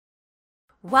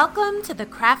Welcome to the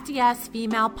Crafty Ass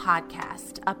Female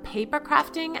Podcast, a paper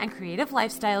crafting and creative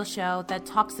lifestyle show that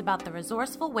talks about the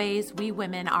resourceful ways we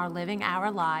women are living our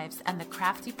lives and the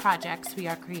crafty projects we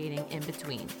are creating in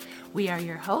between. We are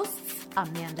your hosts,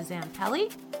 Amanda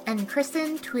Zampelli and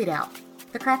Kristen Tweedale.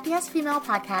 The Crafty Ass Female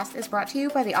Podcast is brought to you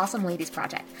by the Awesome Ladies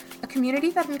Project, a community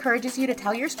that encourages you to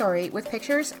tell your story with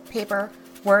pictures, paper,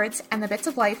 words, and the bits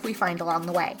of life we find along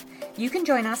the way. You can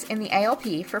join us in the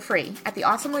ALP for free at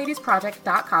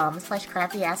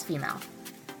theawesomeladiesproject.com/craftyAssFemale.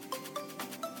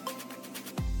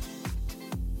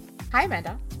 Hi,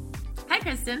 Amanda. Hi,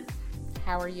 Kristen.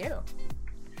 How are you?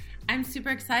 I'm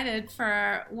super excited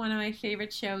for one of my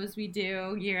favorite shows we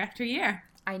do year after year.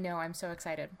 I know, I'm so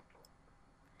excited.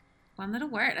 One little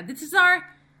word. This is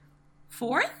our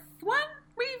fourth one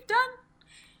we've done?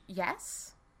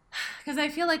 Yes. Because I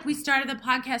feel like we started the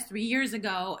podcast 3 years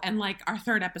ago and like our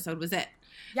third episode was it.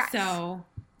 Yes. So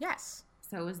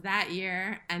it was that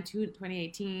year and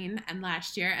 2018 and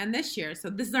last year and this year. So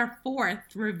this is our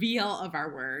fourth reveal of our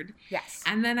word. Yes.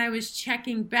 And then I was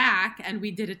checking back and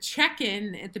we did a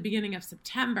check-in at the beginning of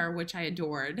September, which I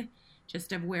adored,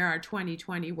 just of where our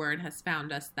 2020 word has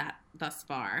found us thus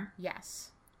far.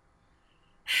 Yes.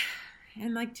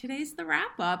 And like today's the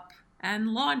wrap up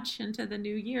and launch into the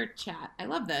new year chat. I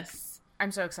love this.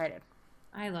 I'm so excited.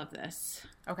 I love this.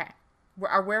 Okay.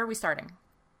 Where are we starting?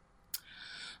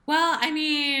 Well, I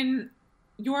mean,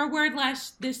 your word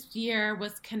this year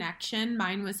was connection.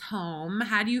 Mine was home.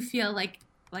 How do you feel like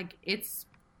it's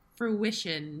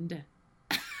fruitioned?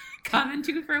 Coming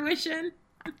to fruition?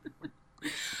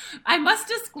 I must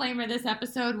disclaimer this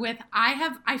episode with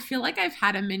I feel like I've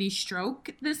had a mini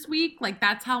stroke this week. Like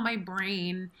that's how my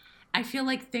brain, I feel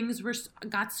like things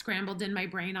got scrambled in my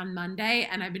brain on Monday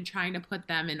and I've been trying to put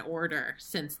them in order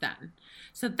since then.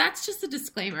 So that's just a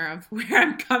disclaimer of where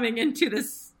I'm coming into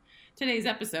today's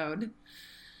episode.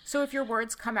 So if your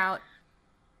words come out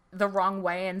the wrong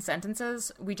way in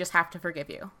sentences, we just have to forgive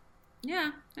you.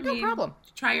 Yeah. No problem.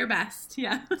 Try your best.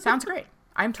 Yeah. Sounds great.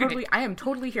 I am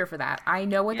totally here for that. I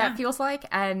know what that feels like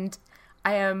and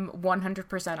I am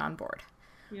 100% on board.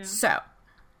 Yeah. So,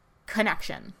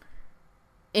 connection.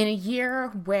 In a year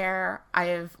where I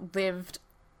have lived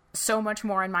so much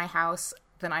more in my house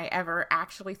than I ever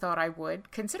actually thought I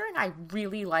would, considering I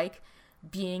really like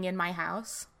being in my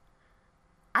house,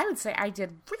 I would say I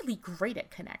did really great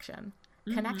at connection.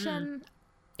 Mm-hmm. Connection,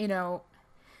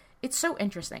 it's so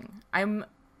interesting. I'm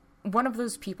one of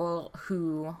those people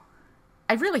who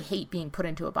I really hate being put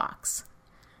into a box.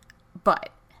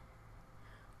 But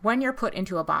when you're put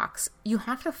into a box, you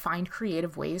have to find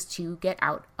creative ways to get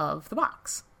out of the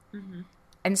box. Mm-hmm.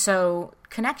 And so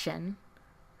connection,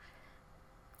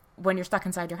 when you're stuck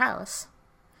inside your house,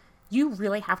 you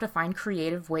really have to find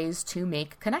creative ways to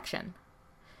make connection.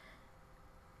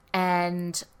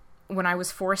 And when I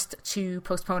was forced to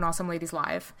postpone Awesome Ladies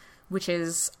Live,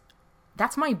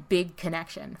 that's my big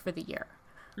connection for the year.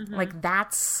 Mm-hmm. Like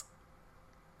that's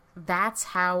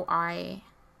how I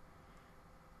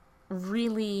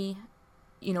really,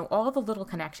 all the little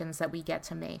connections that we get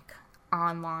to make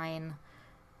online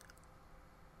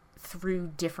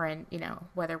through different,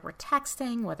 whether we're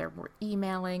texting, whether we're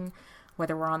emailing,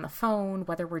 whether we're on the phone,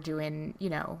 whether we're doing,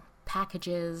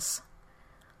 packages.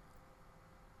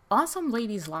 Awesome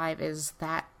Ladies Live is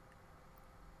that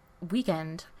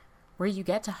weekend where you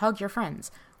get to hug your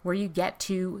friends, where you get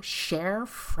to share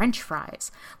French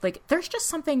fries. Like, there's just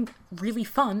something really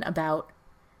fun about,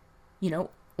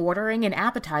 ordering an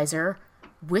appetizer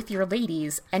with your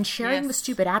ladies and sharing the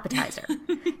stupid appetizer.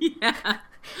 Yeah.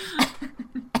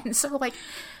 And so, like,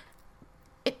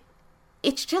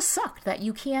 it's just sucked that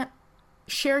you can't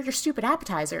share your stupid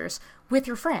appetizers with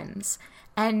your friends.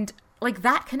 And, like,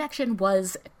 that connection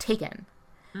was taken.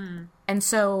 Mm. And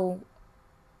so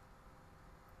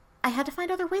I had to find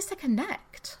other ways to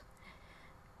connect.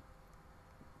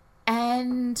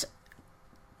 And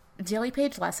Daily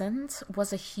Page Lessons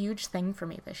was a huge thing for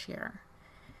me this year.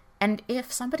 And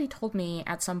if somebody told me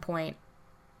at some point,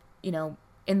 in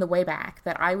the way back,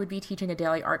 that I would be teaching a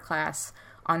daily art class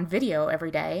on video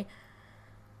every day,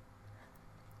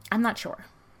 I'm not sure.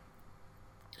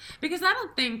 Because I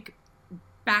don't think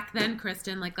back then,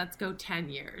 Kristen, like let's go 10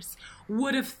 years,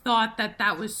 would have thought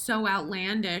that was so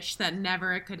outlandish that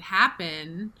never it could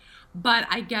happen. But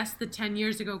I guess the 10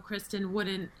 years ago, Kristen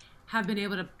wouldn't have been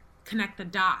able to connect the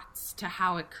dots to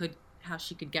how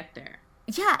she could get there.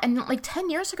 Yeah, and like 10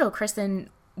 years ago,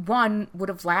 Kristen, one, would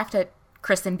have laughed at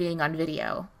Kristen being on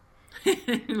video.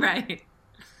 Right.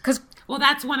 Well,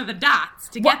 that's one of the dots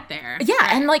to get there. Yeah,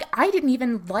 right? And like I didn't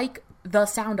even like the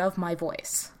sound of my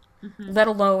voice, let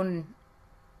alone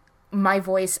my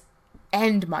voice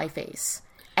and my face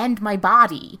and my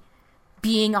body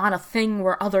being on a thing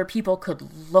where other people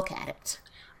could look at it.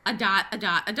 A dot, a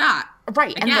dot, a dot.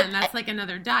 Right. Again, and that's like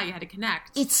another dot you had to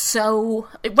connect. It's so...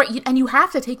 Right, and you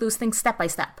have to take those things step by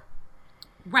step.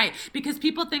 Right, because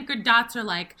people think good dots are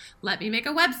like, let me make a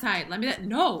website,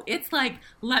 no, it's like,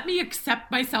 let me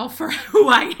accept myself for who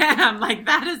I am. Like,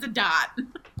 that is a dot.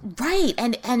 Right,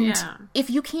 and if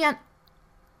you can't,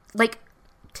 like,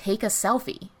 take a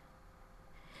selfie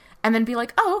and then be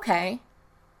like, oh, okay,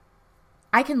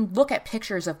 I can look at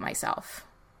pictures of myself.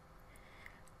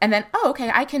 And then, oh,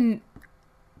 okay, I can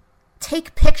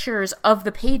take pictures of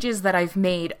the pages that I've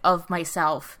made of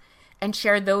myself and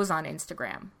share those on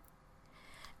Instagram.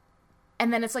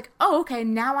 And then it's like, oh, okay,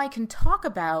 now I can talk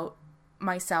about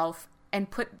myself and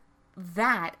put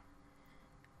that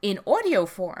in audio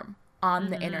form on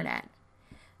the internet.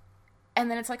 And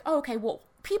then it's like, oh, okay, well,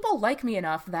 people like me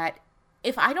enough that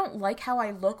if I don't like how I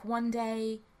look one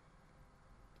day,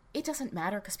 it doesn't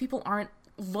matter because people aren't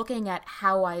looking at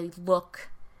how I look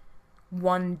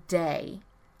one day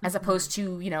as opposed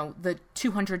to, you know, the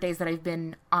 200 days that I've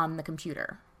been on the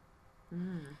computer.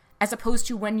 As opposed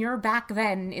to when you're back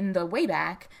then in the way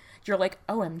back, you're like,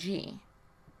 OMG,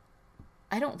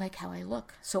 I don't like how I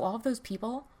look. So all of those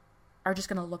people are just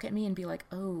going to look at me and be like,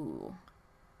 oh,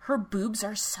 her boobs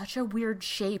are such a weird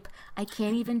shape. I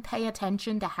can't even pay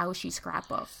attention to how she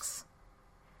scrapbooks.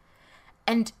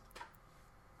 And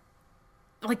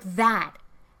like that.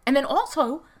 And then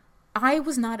also, I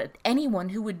was not anyone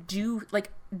who would do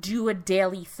a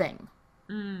daily thing.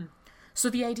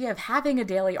 So the idea of having a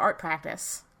daily art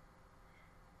practice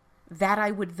that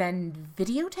I would then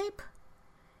videotape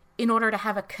in order to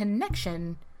have a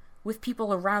connection with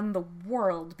people around the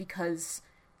world because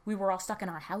we were all stuck in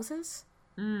our houses.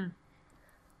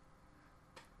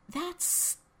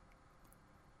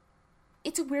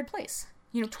 It's a weird place.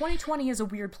 You know, 2020 is a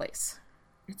weird place.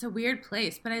 It's a weird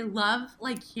place, but I love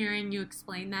like hearing you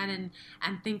explain that and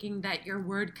thinking that your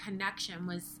word connection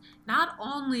was not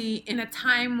only in a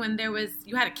time when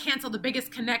you had to cancel the biggest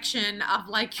connection of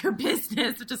like your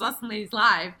business, which is Awesome Ladies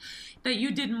Live, that you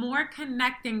did more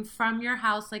connecting from your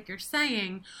house, like you're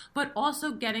saying, but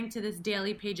also getting to this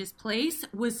daily pages place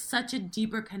was such a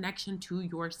deeper connection to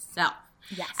yourself.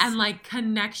 Yes. And like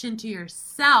connection to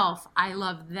yourself, I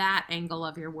love that angle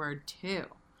of your word too.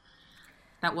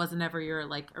 That wasn't ever your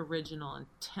like original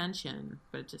intention,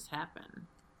 but it just happened.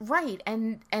 Right.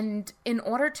 And in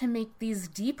order to make these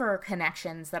deeper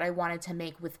connections that I wanted to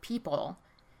make with people,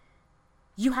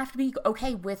 you have to be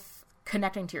okay with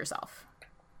connecting to yourself.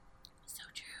 So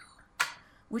true.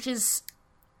 Which is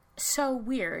so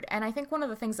weird. And I think one of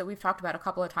the things that we've talked about a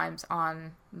couple of times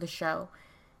on the show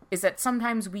is that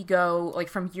sometimes we go like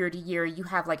from year to year, you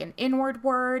have like an inward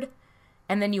word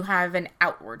and then you have an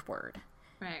outward word.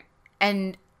 Right.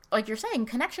 And like you're saying,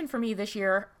 connection for me this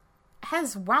year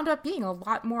has wound up being a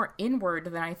lot more inward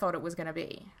than I thought it was going to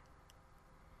be.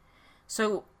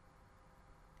 So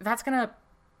that's going to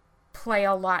play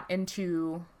a lot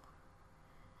into,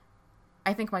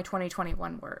 I think, my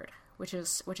 2021 word, which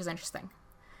is interesting.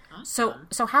 Awesome.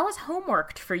 So how has home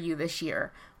worked for you this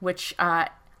year? Which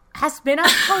has been a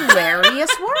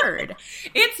hilarious word.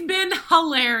 It's been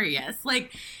hilarious.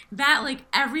 Like that, like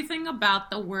everything about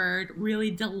the word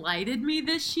really delighted me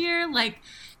this year. Like,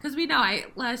 because we know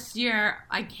last year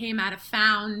I came out of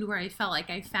Found where I felt like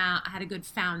I had a good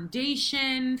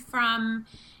foundation from,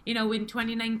 you know, in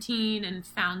 2019 and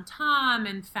found Tom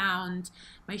and found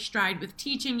my stride with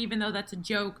teaching, even though that's a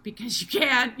joke because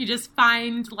you just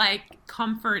find like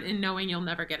comfort in knowing you'll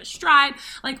never get a stride,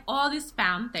 like all these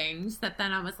found things that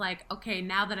then I was like, okay,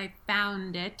 now that I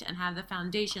found it and have the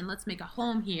foundation, let's make a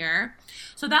home here.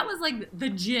 So that was like the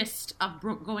gist of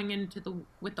going into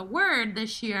with the word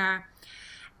this year.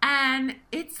 And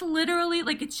it's literally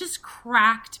like, it's just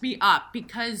cracked me up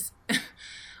because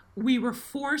we were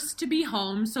forced to be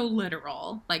home. So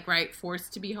literal, like, right.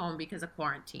 Forced to be home because of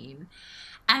quarantine.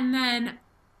 And then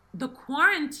the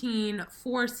quarantine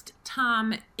forced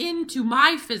Tom into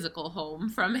my physical home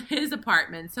from his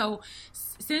apartment. So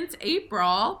since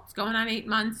April, it's going on 8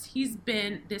 months,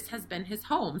 this has been his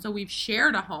home. So we've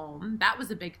shared a home. That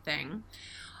was a big thing.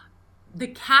 The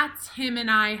cats, him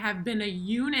and I have been a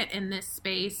unit in this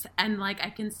space. And like, I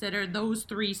consider those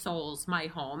three souls my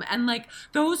home. And like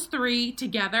those three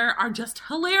together are just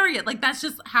hilarious. Like that's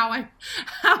just how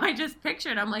I just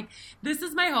pictured. I'm like, this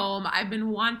is my home. I've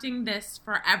been wanting this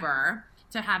forever,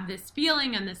 to have this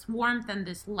feeling and this warmth and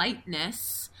this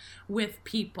lightness with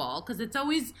people. Cause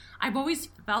I've always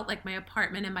felt like my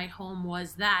apartment and my home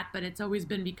was that, but it's always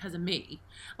been because of me.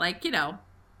 Like, you know,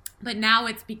 but now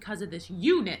it's because of this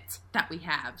unit that we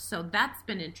have. So that's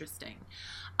been interesting.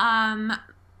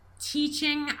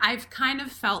 teaching, I've kind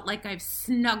of felt like I've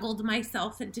snuggled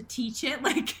myself into teach it.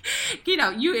 Like, you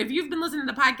know, if you've been listening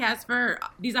to the podcast for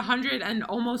these 100 and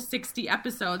almost 60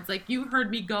 episodes, like you heard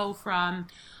me go from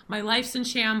my life's in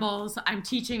shambles, I'm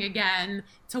teaching again,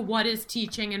 to what is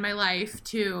teaching in my life,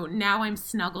 to now I'm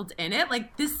snuggled in it.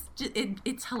 Like this,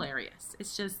 it's hilarious.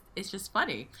 It's just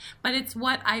funny. But it's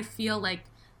what I feel like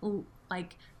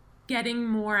getting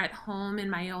more at home in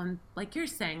my own, like you're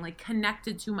saying, like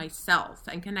connected to myself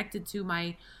and connected to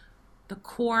the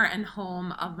core and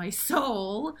home of my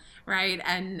soul, right?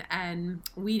 And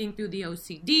weeding through the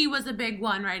OCD was a big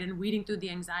one, right? And weeding through the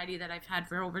anxiety that I've had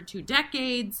for over 2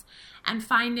 decades and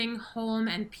finding home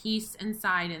and peace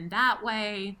inside in that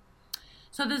way.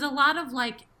 So there's a lot of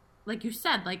like you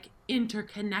said, like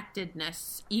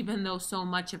interconnectedness, even though so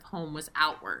much of home was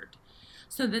outward.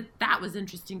 So that was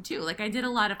interesting too. Like I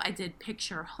did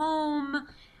Picture Home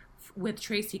with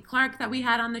Tracy Clark that we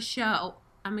had on the show.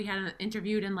 And we had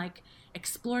interviewed and like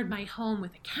explored my home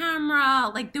with a camera.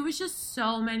 Like there was just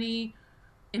so many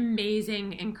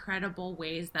amazing, incredible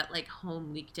ways that like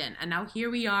home leaked in. And now here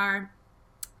we are,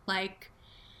 like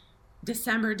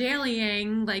December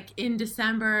dailying, like in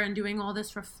December and doing all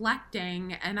this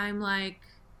reflecting. And I'm like,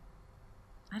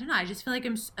 I don't know. I just feel like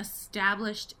I'm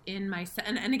established in myself.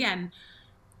 And again,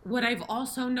 what I've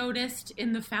also noticed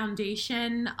in the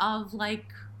foundation of like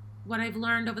what I've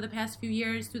learned over the past few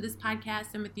years through this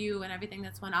podcast and with you and everything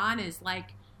that's went on is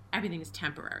like everything is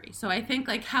temporary. So I think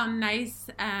like how nice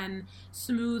and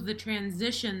smooth the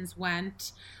transitions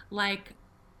went, like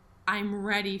I'm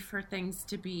ready for things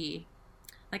to be,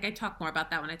 like I talk more about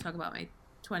that when I talk about my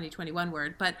 2021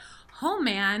 word, but home,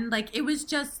 man, like it was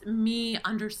just me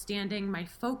understanding my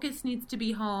focus needs to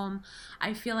be home.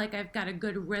 I feel like I've got a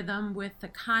good rhythm with the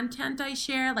content I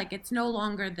share. Like it's no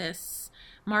longer this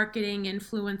marketing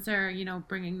influencer, you know,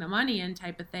 bringing the money in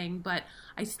type of thing, but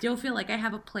I still feel like I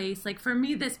have a place. Like for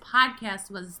me, this podcast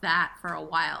was that for a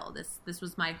while. This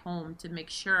was my home to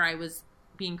make sure I was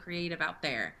being creative out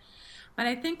there. But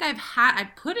I think I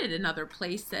put it in other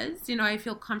places. You know, I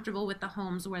feel comfortable with the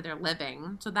homes where they're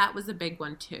living. So that was a big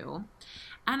one too.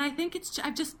 And I think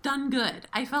I've just done good.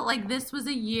 I felt like this was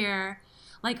a year,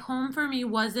 like home for me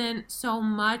wasn't so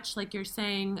much like you're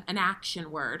saying an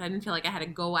action word. I didn't feel like I had to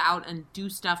go out and do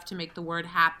stuff to make the word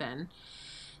happen.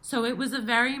 So it was a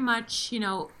very much, you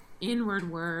know, inward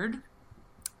word.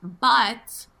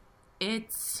 But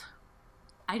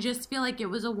I just feel like it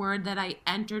was a word that I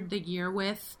entered the year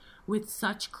with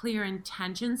such clear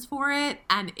intentions for it,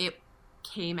 and it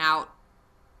came out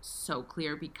so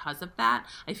clear because of that.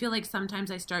 I feel like sometimes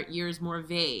I start years more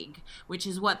vague, which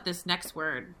is what this next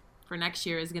word for next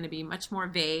year is going to be, much more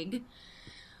vague.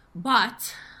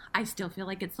 But I still feel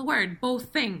like it's the word.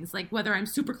 Both things, like whether I'm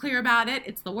super clear about it,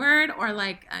 it's the word, or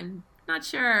like I'm not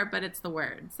sure, but it's the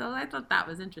word. So I thought that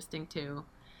was interesting too.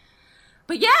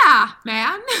 But yeah,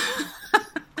 man.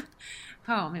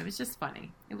 Home. It was just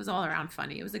funny. It was all around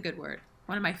funny. It was a good word.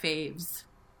 One of my faves.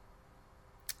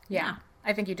 Yeah.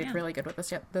 I think you did really good with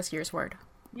this year's word.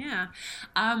 Yeah.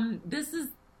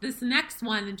 This next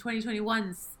one in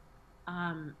 2021's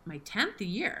my 10th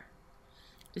year.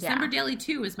 December Daily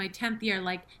 2 is my 10th year.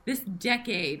 Like this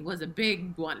decade was a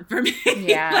big one for me.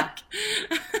 Yeah.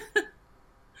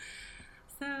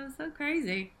 So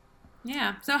crazy.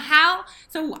 Yeah. So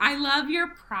I love your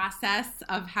process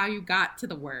of how you got to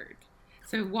the word.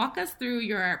 So walk us through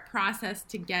your process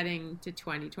to getting to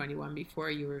 2021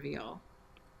 before you reveal.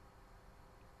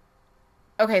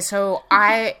 Okay, so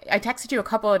I texted you a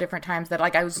couple of different times that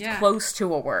like I was close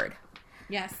to a word.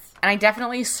 Yes. And I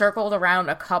definitely circled around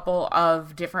a couple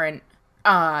of different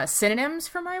synonyms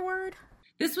for my word.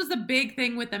 This was a big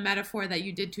thing with the metaphor that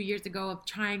you did 2 years ago of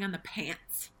trying on the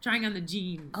pants, trying on the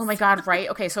jeans. Oh my God, right?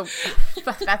 Okay, so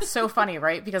that's so funny,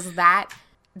 right? Because that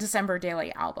December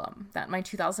Daily album, that my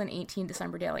 2018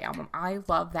 December Daily album, I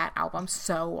love that album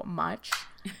so much.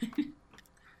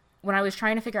 When I was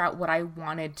trying to figure out what I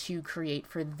wanted to create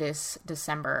for this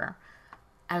December,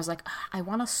 I was like, I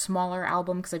want a smaller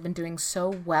album because I've been doing so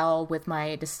well with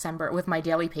my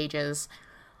daily pages.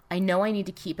 I know I need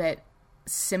to keep it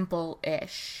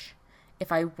simple-ish if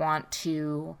I want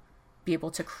to be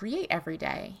able to create every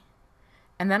day.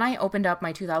 And then I opened up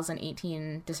my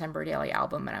 2018 December Daily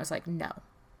album and I was like, no.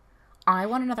 I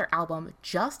want another album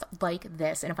just like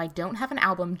this. And if I don't have an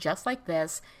album just like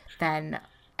this, then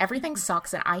everything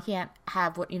sucks and I can't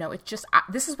have what, it's just,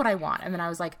 this is what I want. And then I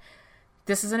was like,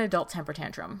 this is an adult temper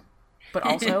tantrum, but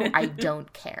also I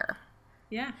don't care.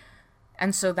 Yeah.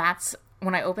 And so that's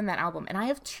when I opened that album, and I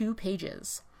have 2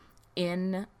 pages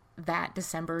in that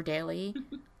December Daily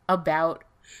about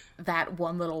that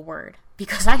one little word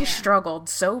because I struggled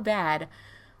so bad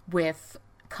with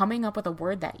coming up with a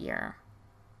word that year.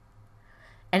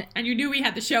 And you knew we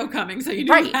had the show coming, so you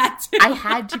knew you had to. I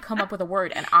had to come up with a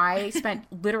word, and I spent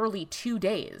literally 2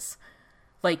 days,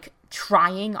 like,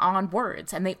 trying on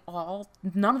words, and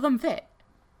none of them fit.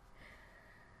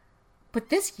 But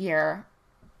this year,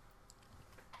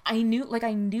 I knew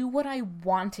what I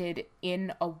wanted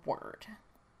in a word.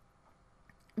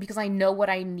 Because I know what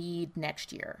I need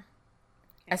next year.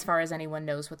 Okay. As far as anyone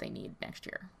knows what they need next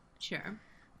year. Sure.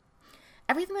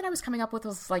 Everything that I was coming up with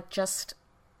was, like, just...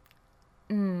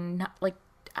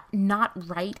 not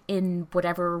right in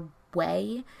whatever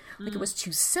way. Like, it was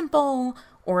too simple,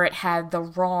 or it had the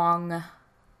wrong,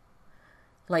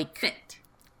 like... fit.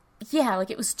 Yeah, like,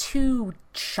 it was too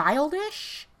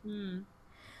childish.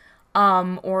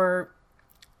 Or,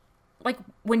 like,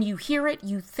 when you hear it,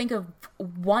 you think of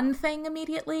one thing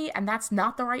immediately, and that's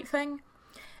not the right thing.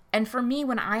 And for me,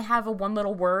 when I have a one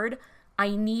little word,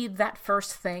 I need that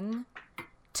first thing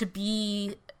to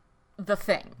be the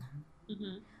thing.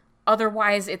 Mm-hmm.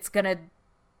 Otherwise, it's gonna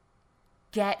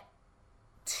get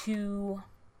too...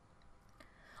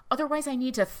 Otherwise, I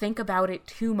need to think about it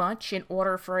too much in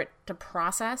order for it to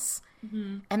process.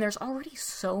 Mm-hmm. And there's already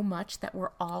so much that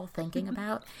we're all thinking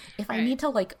about. If I need to,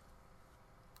 like,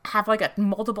 have, like, a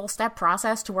multiple-step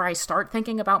process to where I start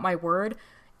thinking about my word,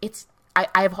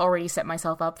 I've already set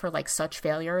myself up for, like, such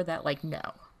failure that, like, no.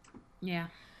 Yeah.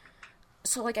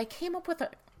 So, like, I came up with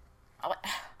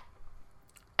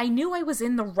I knew I was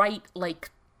in the right,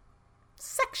 like,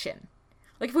 section.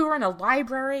 Like, if we were in a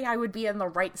library, I would be in the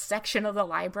right section of the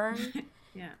library.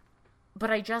 Yeah. But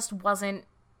I just wasn't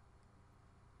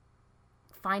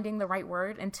finding the right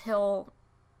word until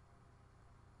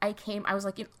I was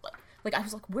like,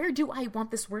 where do I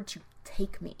want this word to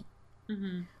take me?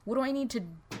 Mm-hmm. What do I need to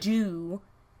do?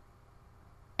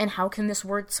 And how can this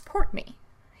word support me?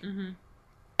 Mm-hmm.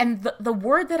 And the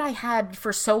word that I had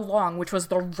for so long, which was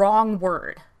the wrong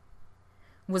word,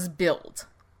 was build.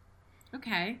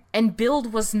 Okay. And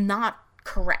build was not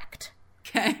correct.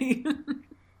 Okay.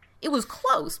 It was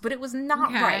close, but it was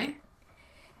not right.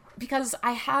 Because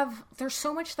there's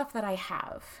so much stuff that I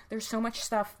have. There's so much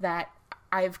stuff that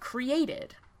I've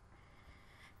created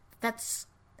that's,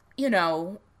 in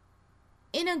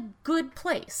a good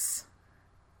place.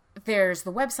 There's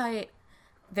the website.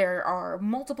 There are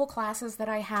multiple classes that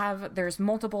I have. There's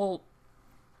multiple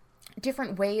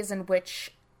different ways in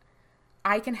which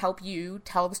I can help you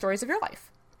tell the stories of your life.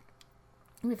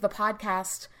 We have the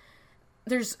podcast.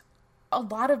 There's a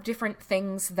lot of different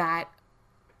things that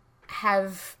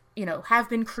have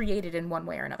been created in one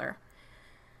way or another.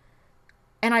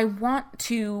 And I want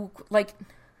to, like,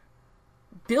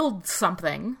 build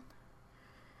something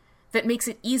that makes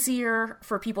it easier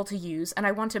for people to use. And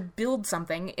I want to build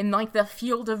something in, like, the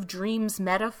Field of Dreams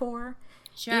metaphor.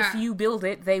 Sure. If you build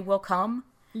it, they will come.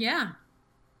 Yeah.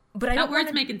 But I don't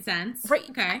word's making sense. Right.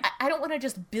 Okay. I don't want to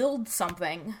just build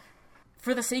something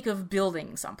for the sake of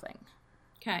building something.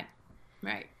 Okay.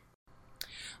 Right.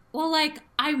 Well, like,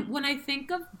 when I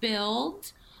think of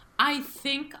build, I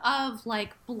think of,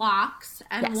 like, blocks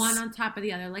and one on top of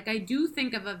the other. Like, I do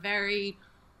think of a very,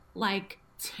 like,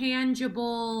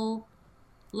 tangible,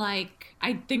 like,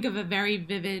 I think of a very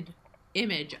vivid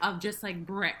image of just, like,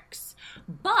 bricks.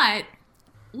 But,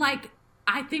 like,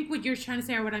 I think what you're trying to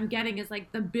say, or what I'm getting, is,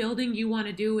 like, the building you want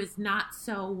to do is not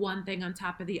so one thing on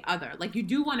top of the other. Like, you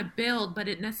do want to build, but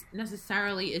it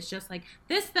necessarily is just, like,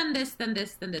 this, then this, then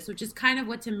this, then this, which is kind of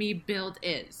what, to me, build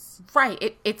is.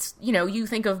 Right. It's, you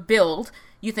think of build,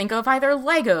 you think of either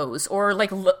Legos or,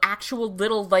 like, actual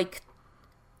little, like,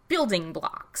 building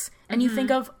blocks. And you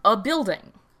think of a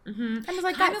building. Mm-hmm. And it's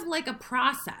like kind of like a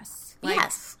process. Like,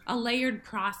 yes. A layered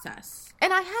process.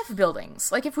 And I have buildings.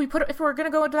 Like, if we're going to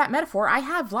go into that metaphor, I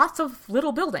have lots of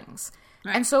little buildings.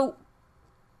 Right. And so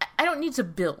I don't need to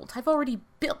build. I've already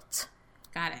built.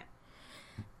 Got it.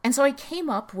 And so I came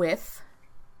up with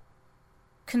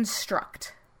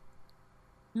construct.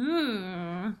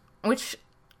 Which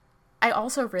I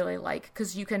also really like,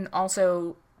 because you can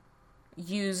also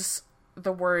use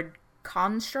the word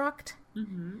construct,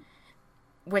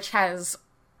 which has,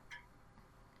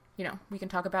 we can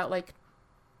talk about, like,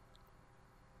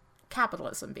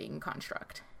 capitalism being a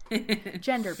construct,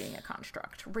 gender being a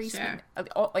construct, race being,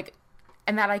 like,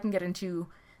 and that I can get into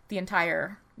the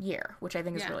entire year, which I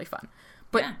think is really fun.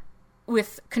 But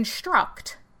with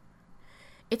construct,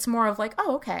 it's more of like,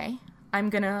 oh, okay,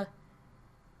 I'm gonna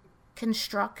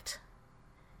construct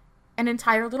an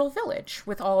entire little village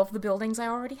with all of the buildings I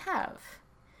already have,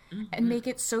 and make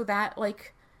it so that,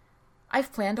 like,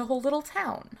 I've planned a whole little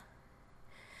town.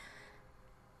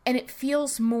 And it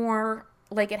feels more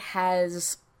like it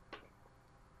has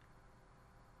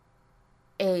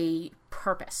a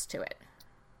purpose to it.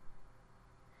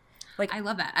 Like, I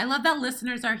love that. I love that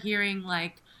listeners are hearing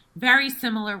like very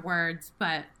similar words,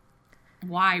 but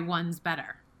why one's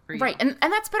better for you. Right. And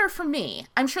that's better for me.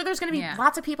 I'm sure there's going to be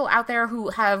lots of people out there who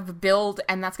have build,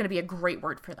 and that's going to be a great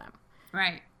word for them.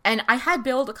 Right. And I had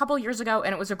build a couple years ago,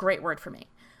 and it was a great word for me.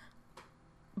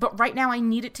 But right now I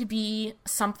need it to be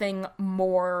something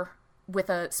more with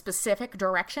a specific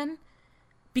direction,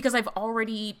 because I've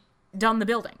already done the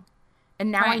building.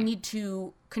 And now I need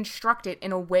to construct it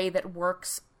in a way that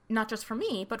works not just for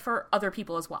me, but for other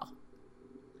people as well.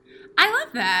 I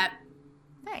love that.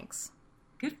 Thanks.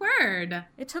 Good word.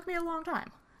 It took me a long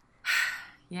time.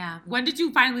 Yeah. When did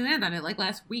you finally land on it? Like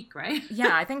last week, right?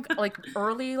 Yeah, I think like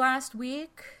early last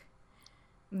week,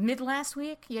 mid last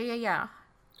week. Yeah.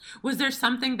 Was there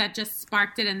something that just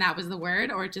sparked it and that was the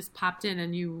word, or it just popped in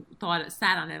and you thought it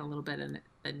sat on it a little bit and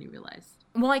then you realized?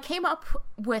 Well, I came up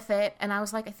with it and I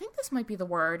was like, I think this might be the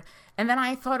word. And then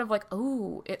I thought of like,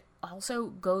 oh, it also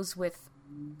goes with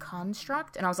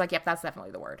construct. And I was like, yep, that's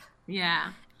definitely the word.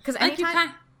 Yeah. Because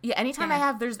anytime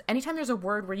there's a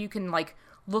word where you can like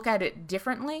look at it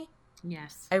differently.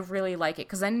 Yes. I really like it.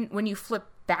 Because then when you flip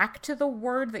back to the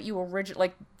word that you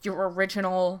like your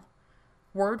original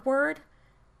word,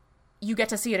 you get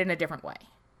to see it in a different way.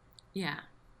 Yeah.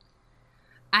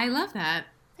 I love that.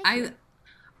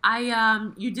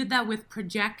 You did that with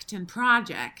project and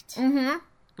project,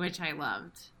 which I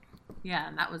loved. Yeah,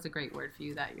 and that was a great word for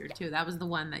you that year too. That was the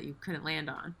one that you couldn't land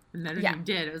on, and then you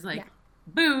did. It was like,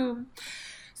 boom.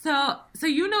 So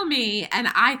you know me, and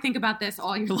I think about this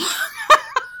all year long.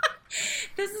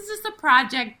 This is just a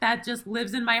project that just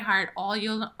lives in my heart all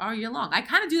year long. I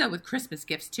kind of do that with Christmas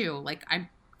gifts too. Like I'm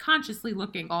consciously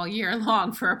looking all year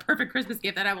long for a perfect Christmas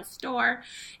gift that I will store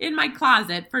in my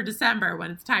closet for December when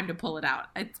it's time to pull it out.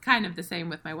 It's kind of the same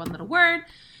with my one little word.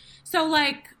 So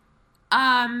like,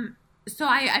 I've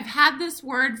had this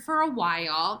word for a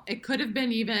while. It could have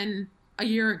been even a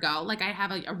year ago. Like I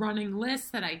have a running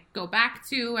list that I go back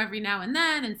to every now and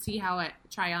then and see how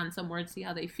try on some words, see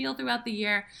how they feel throughout the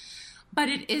year. But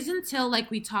it is until,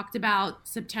 like we talked about,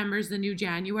 September's the new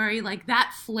January. Like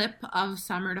that flip of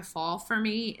summer to fall for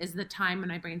me is the time when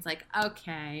my brain's like,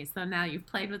 okay, so now you've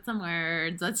played with some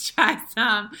words. Let's try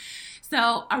some.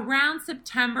 So around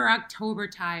September, October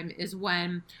time is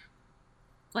when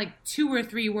like 2 or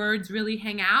 3 words really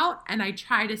hang out. And I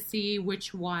try to see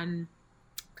which one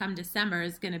come December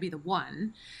is going to be the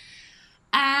one.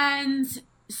 And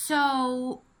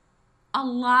so a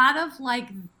lot of like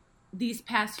these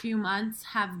past few months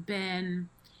have been,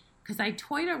 because I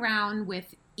toyed around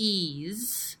with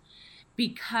ease,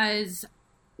 because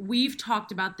we've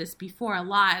talked about this before a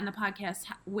lot in the podcast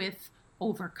with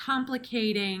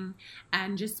overcomplicating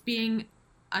and just being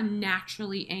a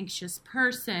naturally anxious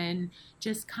person,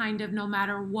 just kind of no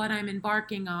matter what I'm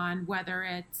embarking on, whether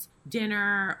it's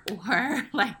dinner or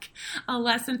like a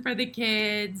lesson for the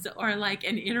kids or like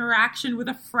an interaction with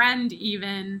a friend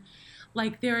even,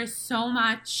 like there is so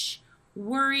much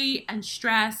worry and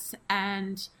stress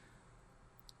and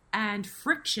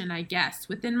friction, I guess,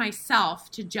 within myself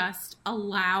to just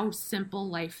allow simple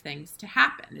life things to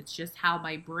happen. It's just how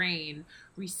my brain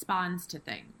responds to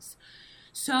things.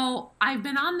 So I've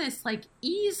been on this like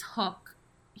ease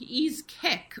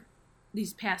kick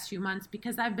these past few months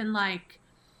because I've been like,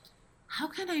 how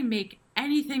can I make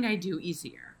anything I do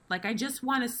easier? Like I just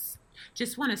want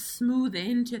to smooth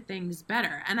into things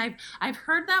better. And I've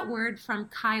heard that word from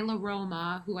Kyla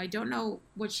Roma, who I don't know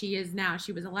what she is now.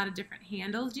 She was a lot of different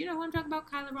handles. Do you know who I'm talking about?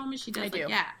 Kyla Roma? She does. I do.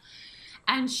 Yeah.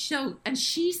 And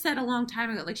she said a long time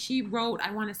ago, like she wrote,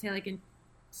 I want to say like in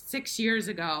 6 years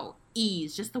ago,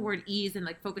 ease, just the word ease and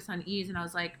like focus on ease. And I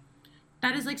was like,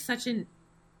 that is like such an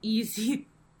easy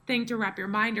thing to wrap your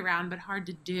mind around, but hard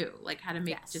to do. Like how to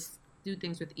make just do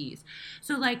things with ease.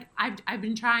 So like I've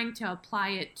been trying to apply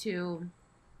it to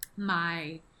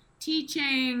my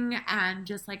teaching and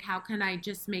just like how can I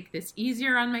just make this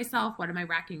easier on myself? What am I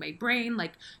racking my brain?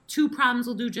 Like 2 problems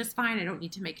will do just fine. I don't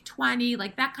need to make 20,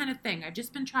 like that kind of thing. I've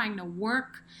just been trying to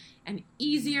work an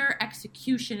easier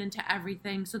execution into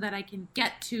everything so that I can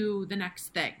get to the next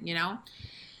thing, you know?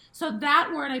 So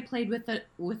that word I played with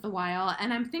a while,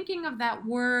 and I'm thinking of that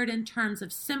word in terms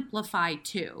of simplify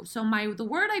too. So the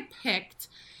word I picked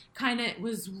kind of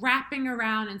was wrapping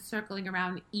around and circling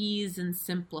around ease and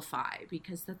simplify,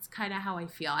 because that's kind of how I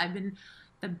feel. I've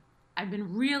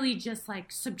been really just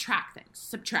like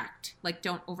subtract, like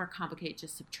don't overcomplicate,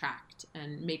 just subtract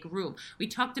and make room. We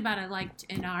talked about it like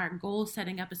in our goal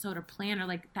setting episode or planner,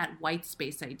 like that white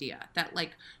space idea, that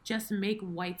like just make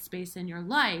white space in your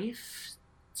life.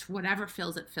 Whatever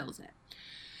fills it.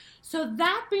 So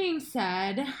that being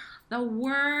said, the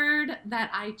word that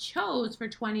I chose for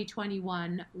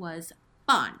 2021 was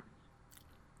fun.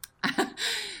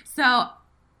 So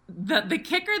the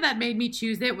kicker that made me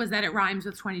choose it was that it rhymes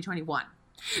with 2021.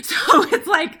 So it's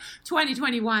like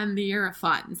 2021, the year of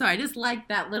fun. So I just liked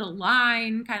that little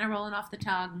line kind of rolling off the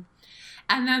tongue.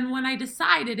 And then when I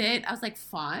decided it, I was like,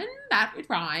 fun? That it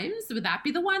rhymes. Would that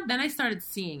be the one? Then I started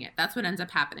seeing it. That's what ends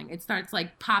up happening. It starts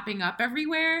like popping up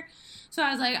everywhere. So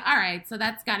I was like, all right, so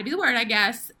that's got to be the word, I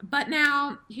guess. But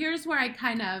now here's where I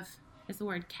kind of, is the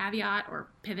word caveat or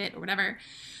pivot or whatever.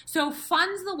 So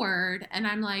fun's the word. And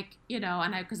I'm like,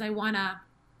 because I want to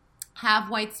have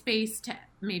white space to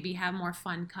maybe have more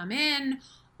fun come in,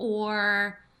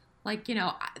 or like,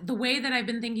 the way that I've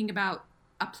been thinking about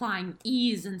applying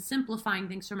ease and simplifying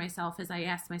things for myself is I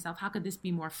ask myself, how could this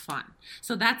be more fun?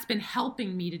 So that's been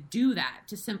helping me to do that,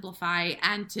 to simplify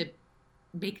and to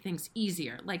make things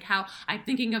easier. Like how I'm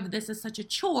thinking of this as such a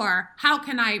chore, how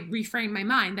can I reframe my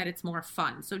mind that it's more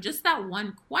fun? So just that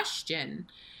one question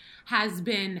has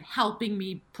been helping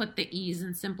me put the ease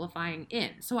and simplifying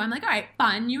in. So I'm like, all right,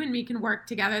 fun, you and me can work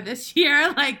together this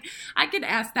year. Like I could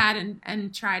ask that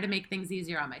and try to make things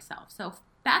easier on myself. So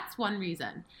that's one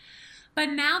reason. But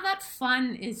now that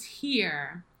fun is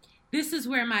here, this is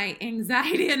where my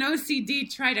anxiety and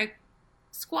OCD try to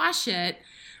squash it,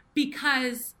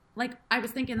 because like I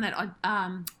was thinking that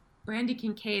Brandy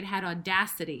Kincaid had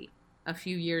Audacity a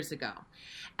few years ago.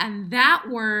 And that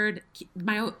word,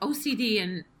 my OCD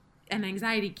and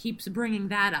anxiety keeps bringing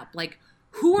that up. Like,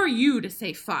 who are you to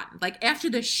say fun? Like, after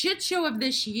the shit show of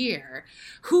this year,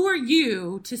 who are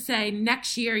you to say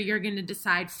next year you're going to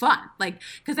decide fun? Like,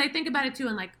 because I think about it too,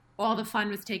 and like all the fun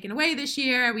was taken away this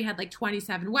year. We had like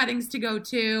 27 weddings to go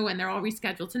to, and they're all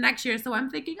rescheduled to next year. So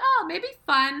I'm thinking, oh, maybe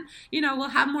fun, we'll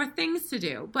have more things to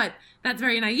do. But that's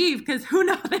very naive, because who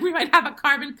knows, that we might have a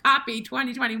carbon copy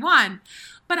 2021.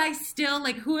 But I still,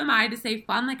 like, who am I to say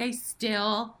fun? Like, it's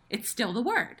still the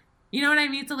word. You know what I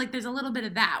mean? So, like, there's a little bit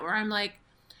of that where I'm like,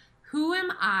 who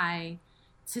am I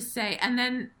to say? And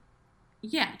then,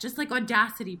 yeah, just like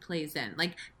Audacity plays in.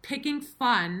 Like, picking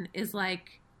fun is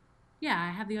like, yeah,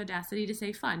 I have the audacity to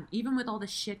say fun. Even with all the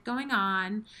shit going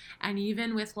on, and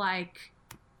even with, like,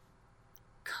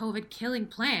 COVID killing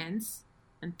plans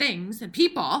and things and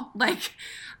people. Like,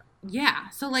 yeah.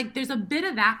 So, like, there's a bit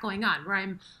of that going on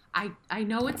where I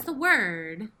know it's the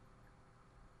word,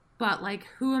 but, like,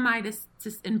 who am I to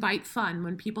invite fun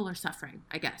when people are suffering,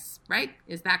 I guess, right?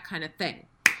 Is that kind of thing.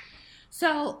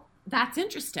 So that's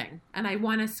interesting. And I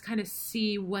want to kind of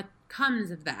see what comes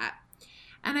of that.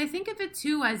 And I think of it,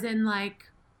 too, as in,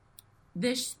 like,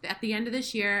 this at the end of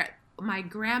this year, my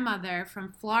grandmother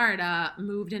from Florida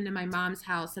moved into my mom's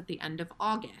house at the end of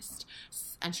August.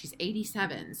 And she's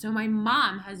 87. So my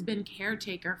mom has been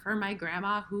caretaker for my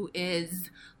grandma, who is,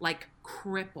 like,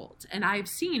 crippled. And I've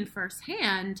seen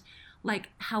firsthand, like,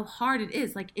 how hard it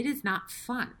is. Like, it is not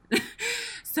fun.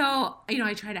 So,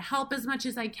 I try to help as much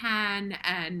as I can.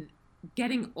 And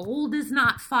getting old is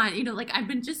not fun. Like, I've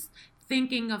been just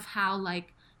thinking of how,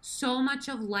 like, so much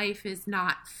of life is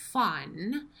not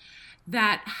fun,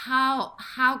 that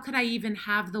how could I even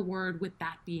have the word with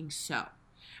that being so?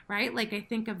 Right? Like, I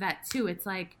think of that too. It's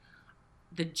like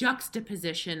the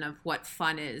juxtaposition of what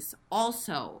fun is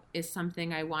also is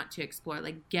something I want to explore.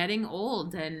 Like getting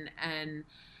old and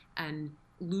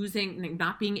losing,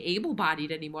 not being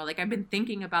able-bodied anymore. Like, I've been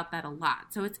thinking about that a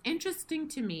lot. So it's interesting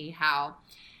to me how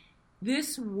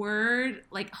this word,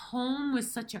 like, home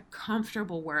was such a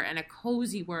comfortable word and a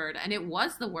cozy word. And it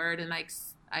was the word. And I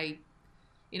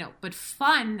but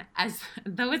fun, as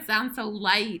though it sounds so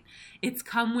light, it's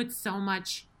come with so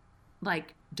much,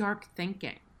 like, dark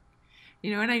thinking.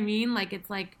 You know what I mean? Like,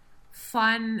 it's like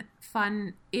fun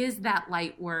is that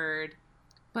light word,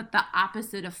 but the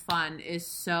opposite of fun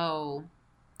is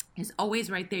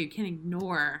always right there. You can't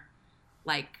ignore,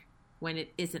 like, when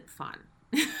it isn't fun.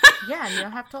 Yeah, and you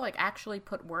don't have to, like, actually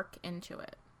put work into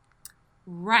it.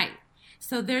 Right.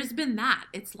 So there's been that.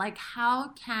 It's like,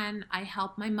 how can I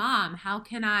help my mom? How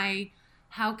can I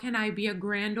be a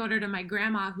granddaughter to my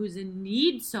grandma who's in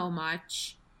need so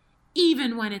much,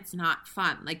 even when it's not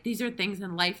fun? Like, these are things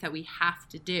in life that we have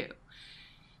to do.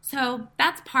 So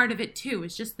that's part of it too.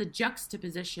 It's just the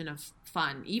juxtaposition of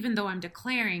fun. Even though I'm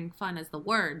declaring fun as the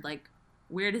word, like,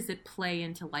 where does it play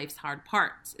into life's hard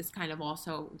parts is kind of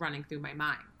also running through my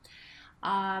mind.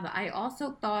 I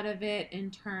also thought of it in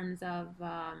terms of,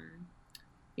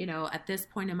 at this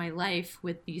point in my life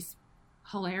with these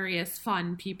hilarious,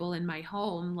 fun people in my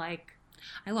home, like,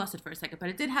 I lost it for a second, but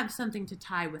it did have something to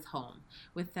tie with home,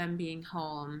 with them being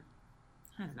home.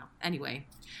 I don't know. Anyway,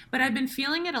 but I've been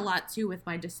feeling it a lot too with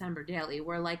my December daily,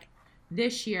 where, like,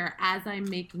 this year, as I'm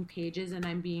making pages and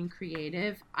I'm being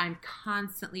creative, I'm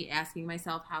constantly asking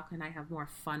myself, how can I have more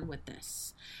fun with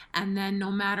this? And then no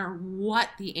matter what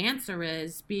the answer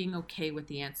is, being okay with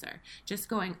the answer. Just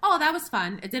going, oh, that was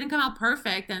fun. It didn't come out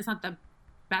perfect and it's not the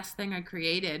best thing I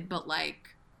created, but like,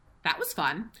 that was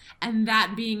fun. And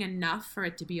that being enough for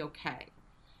it to be okay.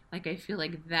 Like, I feel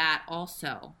like that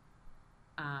also,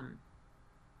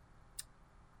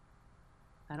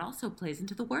 plays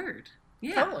into the word.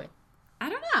 Yeah. Totally. I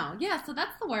don't know. Yeah, so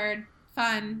that's the word.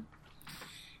 Fun.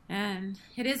 And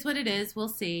it is what it is. We'll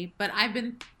see. But I've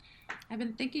been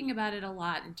thinking about it a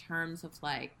lot in terms of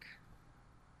like,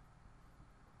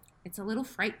 it's a little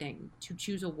frightening to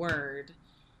choose a word.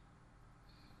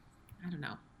 I don't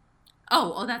know.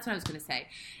 Oh, that's what I was going to say.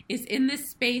 Is in this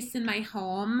space in my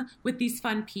home with these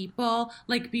fun people,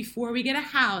 like before we get a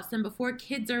house and before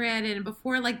kids are added and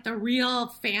before like the real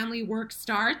family work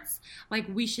starts,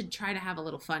 like we should try to have a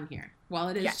little fun here while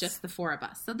it is just the four of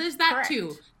us. So there's that Correct.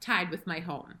 too tied with my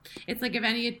home. It's like if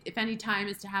any time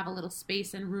is to have a little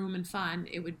space and room and fun,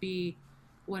 it would be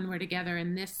when we're together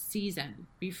in this season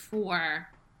before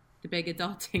the big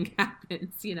adulting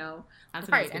happens, you know. That's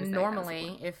what right. And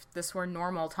normally, if this were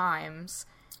normal times,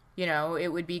 you know, it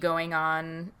would be going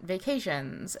on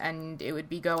vacations and it would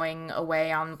be going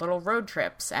away on little road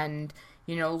trips and,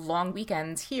 you know, long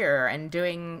weekends here and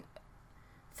doing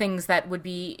things that would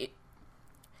be,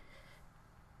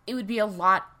 it would be a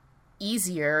lot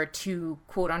easier to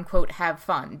quote unquote have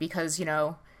fun because, you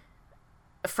know,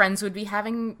 friends would be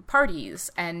having parties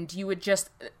and you would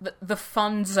just, the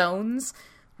fun zones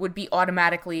would be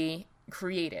automatically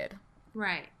created.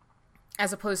 Right.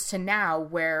 As opposed to now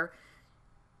where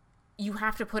you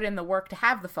have to put in the work to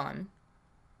have the fun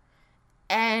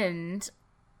and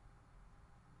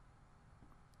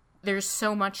there's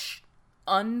so much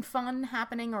unfun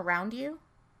happening around you.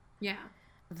 Yeah.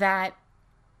 That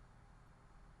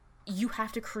you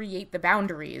have to create the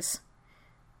boundaries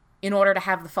in order to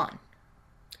have the fun.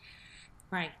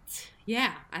 Right.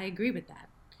 Yeah, I agree with that.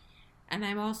 And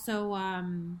I'm also, oh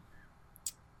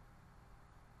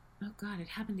God, it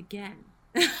happened again.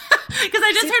 Because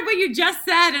I just heard what you just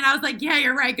said, and I was like, yeah,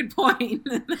 you're right, good point.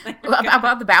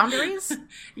 About the boundaries?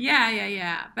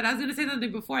 Yeah. But I was going to say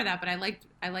something before that, but I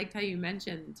liked how you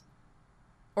mentioned.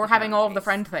 Or having all of the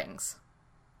friend things.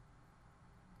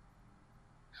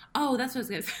 Oh, that's what I was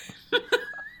going to say.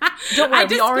 Don't worry,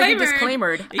 we already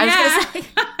disclaimered. Yeah. I was going to say.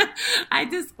 I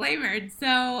disclaimered.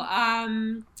 So,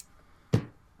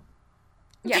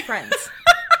 yeah, friends.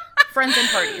 Friends and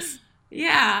parties.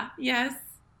 Yeah, yes.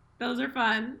 Those are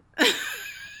fun.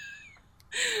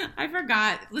 I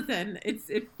forgot. Listen,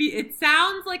 it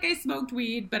sounds like I smoked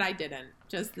weed, but I didn't.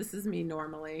 Just this is me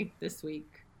normally this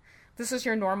week. This is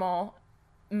your normal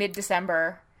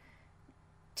mid-December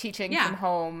teaching from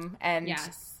home and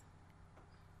yes.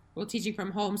 Well, teaching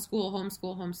from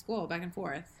homeschool, back and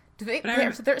forth.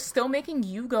 They're still making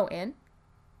you go in?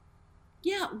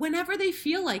 Yeah, whenever they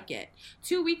feel like it.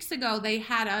 2 weeks ago, they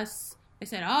had us, they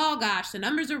said, oh gosh, the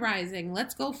numbers are rising.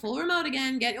 Let's go full remote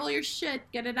again. Get all your shit.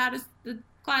 Get it out of the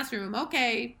classroom.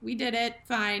 Okay, we did it.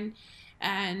 Fine.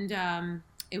 And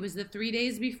it was the 3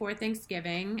 days before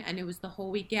Thanksgiving, and it was the whole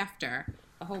week after.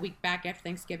 The whole week back after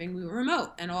Thanksgiving, we were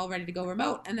remote and all ready to go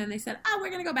remote. And then they said, oh,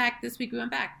 we're going to go back. This week we went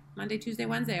back. Monday, Tuesday,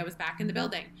 Wednesday, I was back in the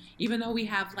building. Even though we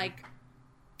have like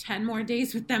 10 more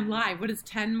days with them live. What is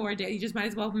 10 more days? You just might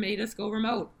as well have made us go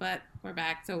remote, but we're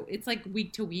back. So it's like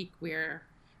week to week we're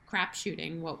crap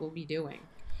shooting what we'll be doing.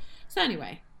 So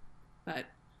anyway, but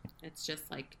it's just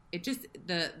like, it just,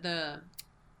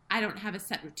 I don't have a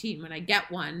set routine. When I get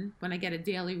a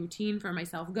daily routine for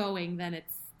myself going, then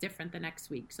it's different the next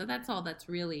week. So that's all that's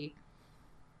really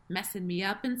messing me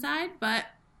up inside, but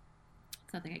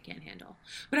it's nothing I can't handle.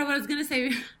 But what I was going to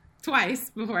say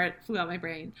twice before it flew out my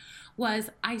brain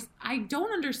was I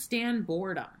don't understand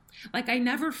boredom. Like, I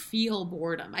never feel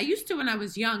boredom. I used to when I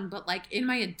was young, but like in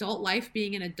my adult life,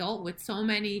 being an adult with so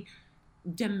many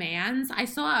demands, I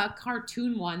saw a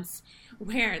cartoon once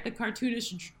where the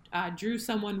cartoonist drew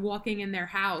someone walking in their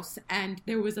house and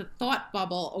there was a thought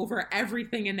bubble over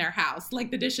everything in their house.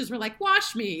 Like the dishes were like,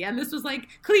 wash me. And this was like,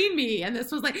 clean me. And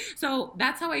this was like, so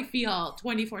that's how I feel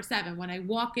 24/7. When I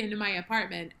walk into my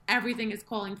apartment, everything is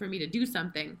calling for me to do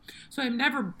something. So I'm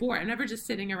never bored. I'm never just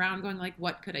sitting around going like,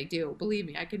 what could I do? Believe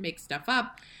me, I can make stuff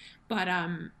up. But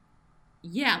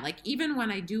yeah, like even when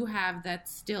I do have that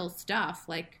still stuff,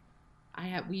 like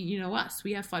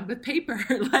we have fun with paper.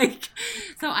 Like,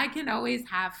 so I can always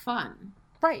have fun.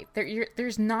 Right.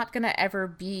 There's not going to ever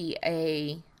be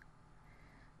a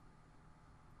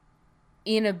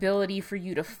inability for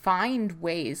you to find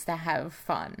ways to have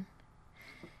fun.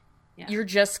 You're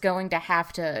just going to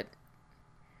have to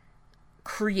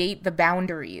create the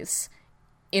boundaries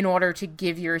in order to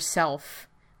give yourself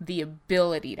the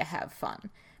ability to have fun.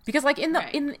 Because like in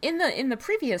the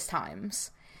previous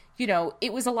times, you know,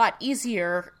 it was a lot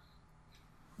easier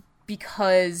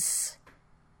because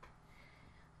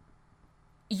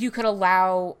you could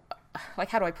allow, like,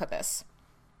 how do I put this?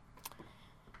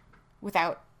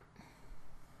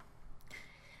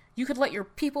 You could let your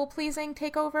people-pleasing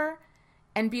take over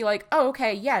and be like, oh,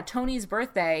 okay, yeah, Tony's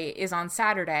birthday is on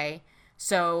Saturday,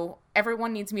 so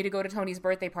everyone needs me to go to Tony's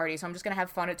birthday party, so I'm just going to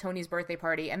have fun at Tony's birthday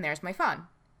party, and there's my fun.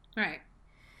 Right.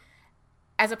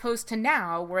 As opposed to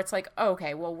now, where it's like, oh,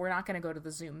 okay, well, we're not going to go to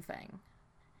the Zoom thing.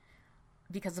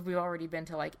 Because we've already been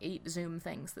to, like, 8 Zoom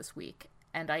things this week,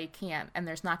 and I can't. And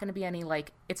there's not going to be any,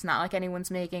 like, it's not like anyone's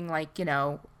making, like, you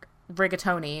know,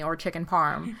 rigatoni or chicken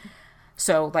parm.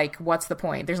 So, like, what's the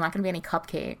point? There's not going to be any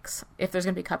cupcakes. If there's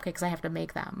going to be cupcakes, I have to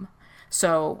make them.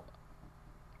 So,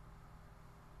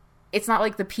 it's not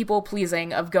like the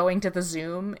people-pleasing of going to the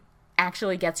Zoom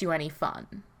actually gets you any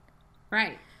fun.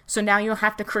 Right. So now you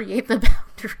have to create the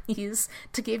boundaries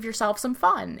to give yourself some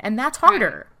fun. And that's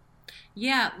harder. Right.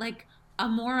 Yeah, like a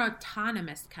more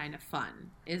autonomous kind of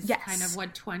fun is kind of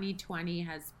what 2020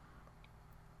 has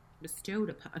bestowed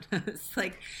upon us.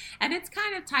 Like, and it's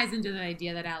kind of ties into the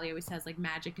idea that Allie always says, like,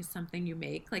 magic is something you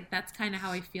make. Like, that's kind of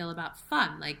how I feel about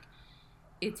fun. Like,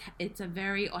 it's a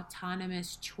very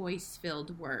autonomous,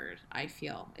 choice-filled word, I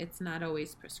feel. It's not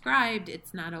always prescribed.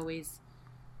 It's not always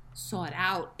sought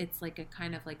out. It's like a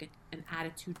kind of like an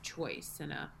attitude choice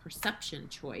and a perception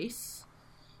choice.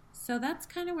 So that's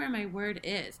kind of where my word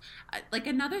is. Like,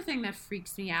 another thing that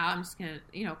freaks me out, I'm just going to,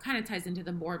 you know, kind of ties into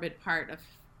the morbid part of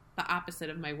the opposite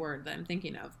of my word that I'm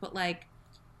thinking of. But like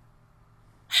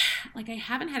I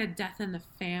haven't had a death in the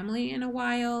family in a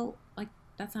while. Like,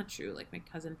 that's not true. Like, my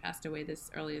cousin passed away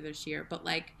earlier this year. But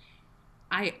like,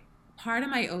 part of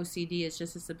my OCD is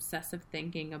just this obsessive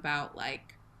thinking about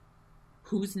like,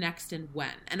 who's next and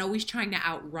when, and always trying to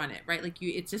outrun it, right? Like,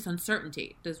 it's just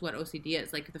uncertainty is what OCD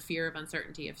is, like the fear of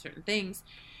uncertainty of certain things.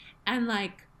 And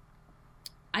like,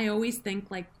 I always think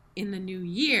like, in the new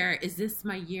year, is this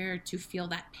my year to feel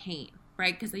that pain,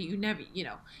 right? Because you never, you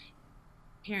know,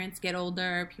 parents get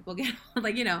older, people get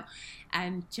like, you know,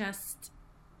 and just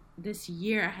this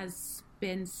year has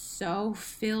been so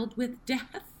filled with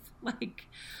death, like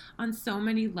on so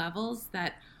many levels,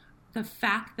 that the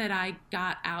fact that I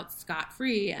got out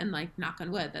scot-free, and like, knock on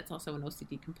wood, that's also an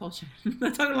OCD compulsion. I'm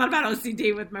talking a lot about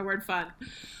OCD with my word fun.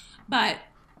 But,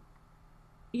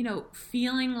 you know,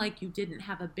 feeling like you didn't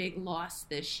have a big loss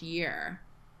this year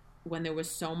when there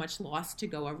was so much loss to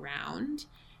go around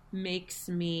makes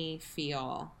me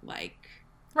feel like...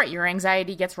 Right, your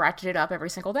anxiety gets ratcheted up every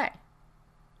single day.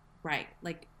 Right,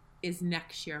 like, is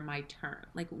next year my turn?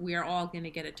 Like, we're all going to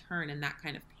get a turn in that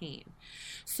kind of pain.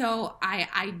 So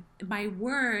my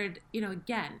word, you know,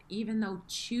 again, even though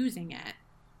choosing it,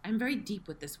 I'm very deep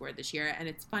with this word this year, and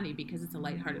it's funny because it's a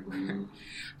lighthearted word.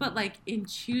 But like, in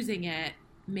choosing it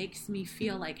makes me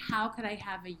feel like, how could I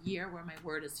have a year where my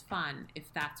word is fun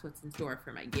if that's what's in store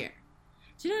for my year?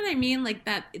 Do you know what I mean? Like,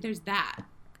 that, there's that.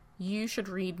 You should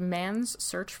read Man's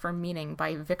Search for Meaning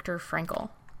by Viktor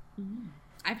Frankl. Mm-hmm.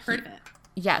 I've heard of it.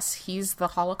 Yes, he's the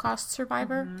Holocaust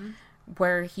survivor,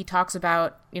 where he talks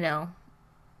about, you know,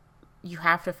 you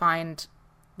have to find,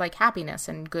 like, happiness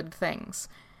and good things.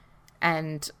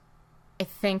 And I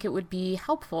think it would be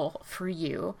helpful for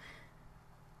you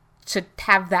to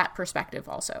have that perspective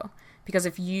also. Because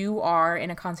if you are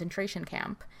in a concentration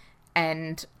camp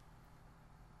and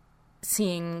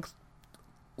seeing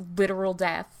literal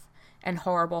death and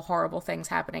horrible, horrible things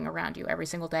happening around you every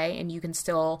single day, and you can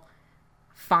still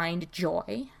find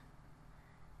joy,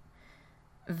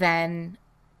 then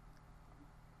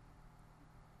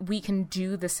we can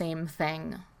do the same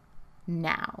thing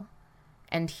now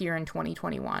and here in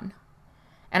 2021.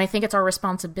 And I think it's our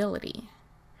responsibility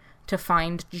to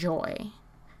find joy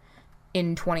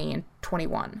in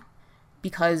 2021,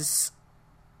 because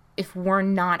if we're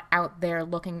not out there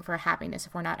looking for happiness,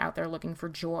 if we're not out there looking for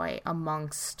joy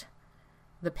amongst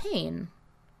the pain,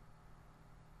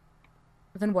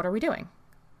 then what are we doing?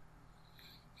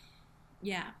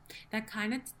 Yeah, that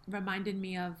kind of reminded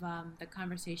me of the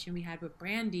conversation we had with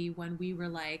Brandy when we were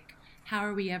like, how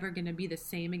are we ever going to be the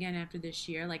same again after this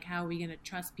year? Like, how are we going to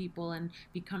trust people and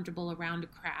be comfortable around a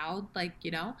crowd? Like, you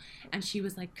know, and she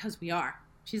was like, because we are.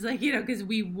 She's like, you know, because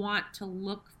we want to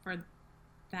look for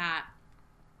that.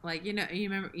 Like, you know, you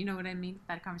remember, you know what I mean?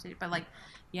 That conversation. But like,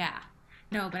 yeah,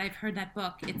 no, but I've heard that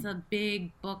book. It's a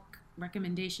big book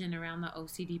recommendation around the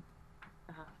OCD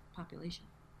population.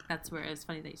 That's where it's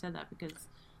funny that you said that, because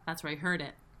that's where I heard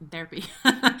it. therapy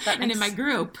and in my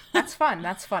group. That's fun.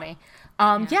 That's funny.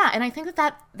 Yeah, and I think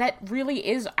that really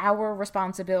is our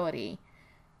responsibility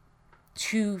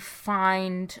to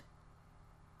find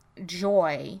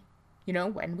joy,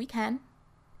 when we can,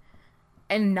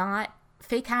 and not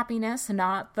fake happiness,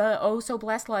 not the oh so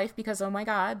blessed life, because oh my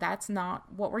God, that's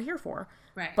not what we're here for.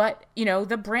 Right. But,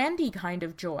 the brandy kind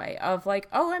of joy of like,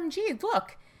 OMG,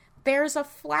 look, there's a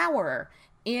flower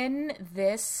in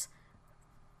this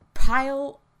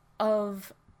pile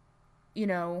of,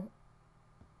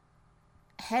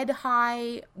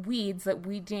 head-high weeds that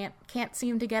we can't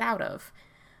seem to get out of.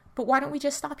 But why don't we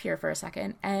just stop here for a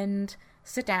second and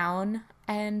sit down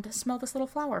and smell this little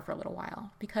flower for a little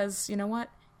while? Because, you know what?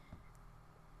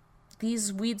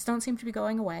 These weeds don't seem to be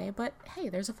going away, but hey,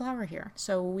 there's a flower here.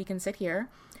 So we can sit here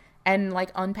and,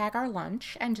 unpack our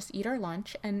lunch and just eat our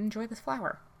lunch and enjoy this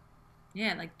flower.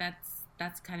 Yeah,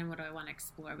 that's kind of what I want to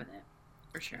explore with it,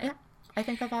 for sure. Yeah, I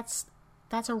think that's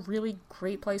a really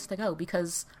great place to go,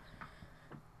 because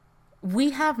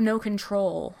we have no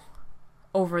control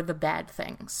over the bad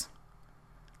things.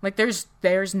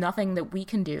 There's nothing that we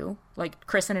can do, like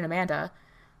Kristen and Amanda,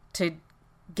 to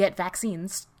get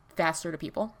vaccines faster to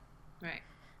people. Right.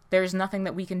 There's nothing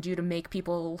that we can do to make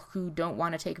people who don't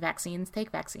want to take vaccines.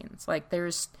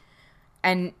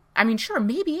 And I mean, sure,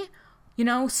 maybe,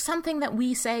 something that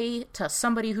we say to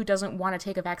somebody who doesn't want to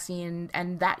take a vaccine,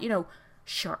 and that,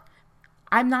 sure.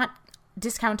 I'm not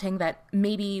discounting that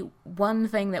maybe one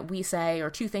thing that we say or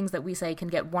two things that we say can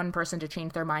get one person to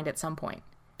change their mind at some point.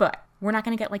 But we're not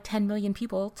going to get 10 million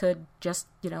people to just,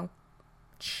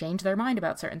 change their mind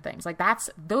about certain things.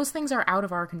 Those things are out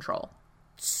of our control.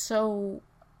 So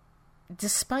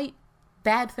despite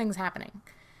bad things happening,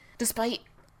 despite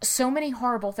so many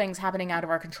horrible things happening out of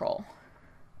our control,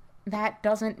 that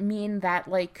doesn't mean that,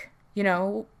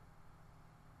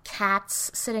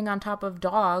 cats sitting on top of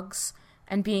dogs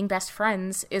and being best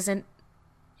friends isn't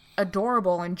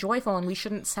adorable and joyful, and we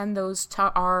shouldn't send those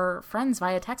to our friends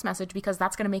via text message, because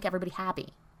that's going to make everybody happy.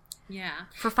 Yeah.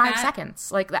 For 5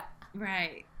 seconds. Like that.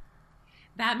 Right.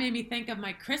 That made me think of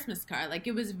my Christmas card.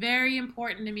 It was very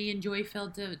important to me and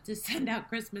joy-filled to send out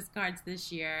Christmas cards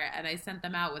this year, and I sent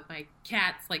them out with my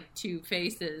cat's, 2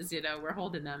 faces, we're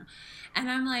holding them. And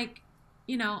I'm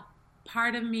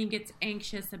part of me gets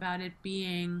anxious about it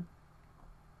being,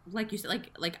 like you said,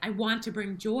 I want to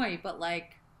bring joy, but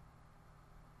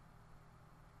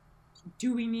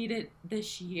do we need it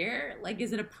this year?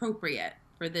 Is it appropriate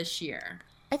for this year?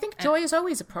 I think joy is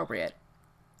always appropriate.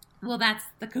 Well, that's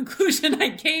the conclusion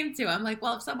I came to. I'm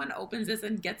well, if someone opens this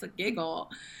and gets a giggle,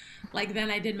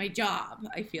 then I did my job,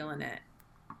 I feel in it.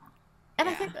 And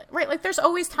yeah. I think, right, there's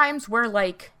always times where,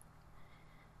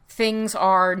 things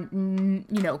are,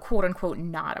 quote unquote,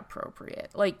 not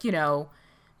appropriate.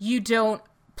 You don't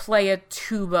play a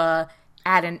tuba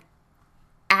at an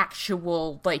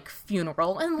actual,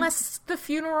 funeral, unless the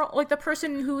funeral, the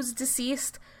person who's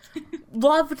deceased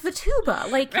loved the tuba.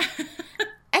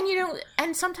 And,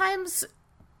 and sometimes,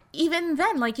 even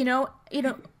then,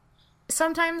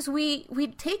 sometimes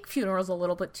we take funerals a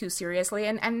little bit too seriously,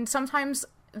 and sometimes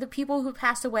the people who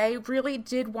passed away really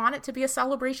did want it to be a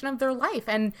celebration of their life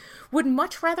and would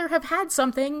much rather have had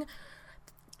something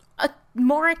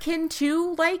more akin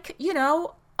to,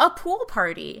 a pool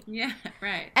party. Yeah,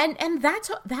 right. And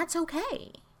that's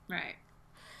okay. Right.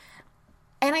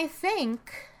 And I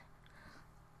think,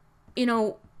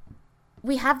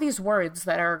 we have these words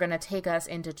that are going to take us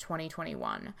into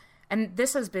 2021. And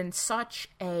this has been such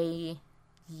a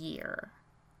year.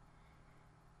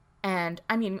 And,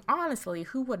 I mean, honestly,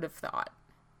 who would have thought?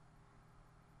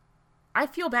 I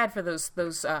feel bad for those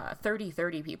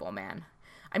 30-30 people, man.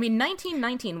 I mean,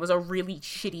 1919 was a really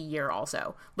shitty year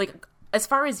also. As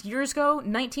far as years go,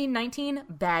 1919,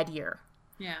 bad year.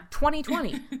 Yeah.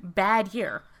 2020, bad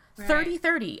year. Right.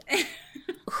 30-30,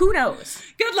 who knows?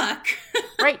 Good luck.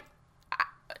 Right.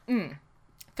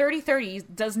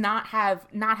 30-30 does not have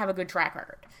a good track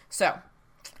record. So,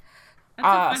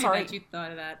 that's so funny that you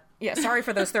thought of that. Yeah, sorry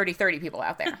for those 30-30 people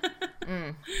out there.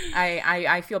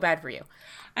 I feel bad for you.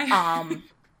 And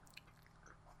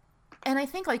I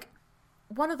think,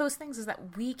 one of those things is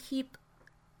that we keep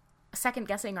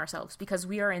second-guessing ourselves because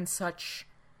we are in such,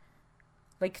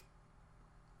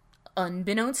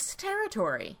 unbeknownst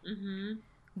territory. Mm-hmm.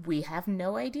 We have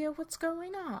no idea what's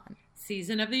going on.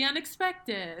 Season of the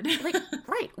unexpected.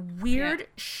 Right. Weird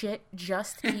shit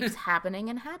just keeps happening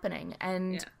and happening.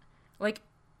 And,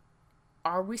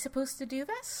 are we supposed to do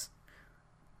this?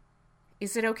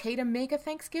 Is it okay to make a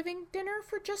Thanksgiving dinner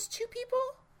for just 2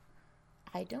 people?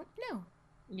 I don't know.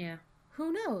 Yeah.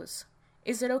 Who knows?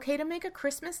 Is it okay to make a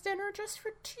Christmas dinner just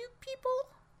for 2 people?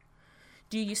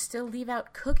 Do you still leave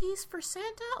out cookies for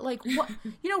Santa? Like, what,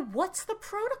 what's the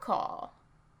protocol?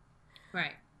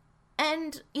 Right.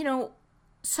 And,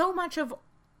 so much of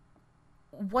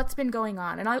what's been going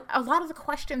on, and a lot of the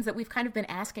questions that we've kind of been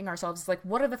asking ourselves is like,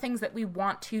 what are the things that we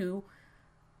want to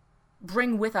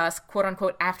bring with us, quote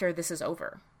unquote, after this is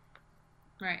over?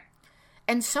 Right.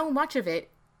 And so much of it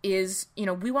is,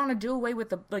 we want to do away with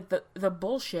the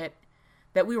bullshit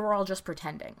that we were all just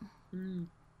pretending. Mm.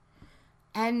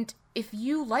 And if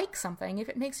you like something, if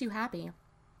it makes you happy,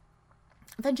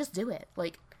 then just do it.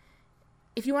 Like,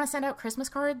 if you want to send out Christmas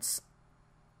cards,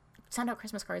 send out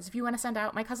Christmas cards. If you want to send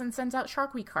out, my cousin sends out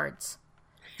Shark Week cards.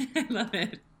 I love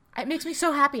it. It makes me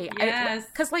so happy. Yes.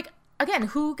 Because, again,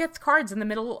 who gets cards in the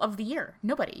middle of the year?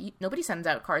 Nobody. Nobody sends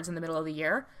out cards in the middle of the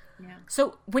year. Yeah.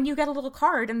 So when you get a little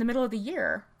card in the middle of the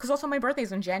year, because also my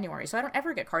birthday's in January, so I don't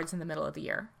ever get cards in the middle of the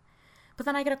year. But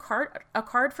then I get a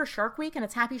card for Shark Week, and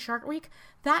it's Happy Shark Week.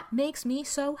 That makes me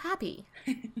so happy.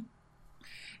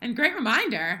 And great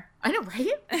reminder. I know,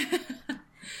 right?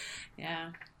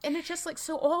 Yeah. And it's just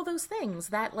so all those things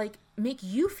that make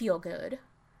you feel good,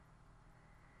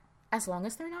 as long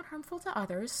as they're not harmful to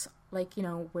others,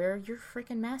 wear your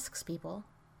freaking masks, people.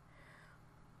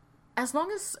 As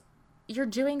long as you're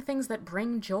doing things that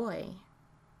bring joy,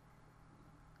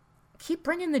 keep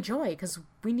bringing the joy, because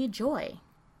we need joy.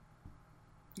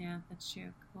 Yeah, that's true.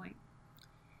 Good point.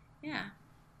 Yeah.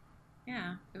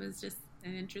 Yeah. It was just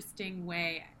an interesting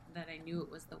way that I knew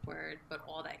it was the word, but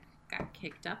all that got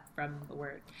kicked up from the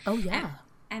word. Oh, yeah.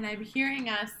 And I'm hearing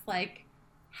us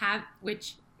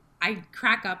which I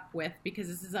crack up with, because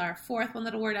this is our 4th One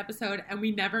Little Word episode, and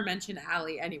we never mention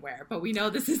Allie anywhere, but we know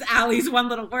this is Allie's one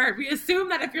little word. We assume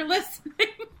that if you're listening.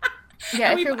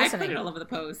 Yeah, if you're listening. I put it all over the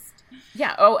post.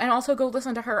 Yeah. Oh, and also go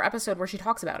listen to her episode where she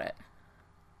talks about it.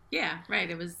 Yeah, right.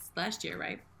 It was last year,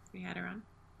 right? We had her on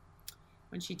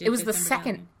when she did. It was the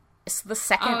second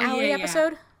Allie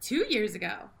episode. 2 years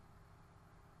ago.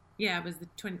 Yeah, it was the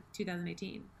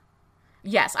 2018.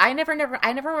 Yes, I never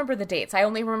remember the dates. I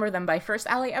only remember them by first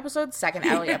Allie episode, second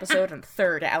Allie episode, and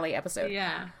third Allie episode.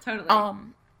 Yeah, totally.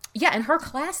 Yeah, and her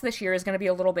class this year is going to be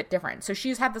a little bit different. So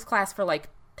she's had this class for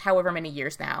however many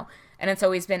years now, and it's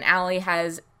always been Allie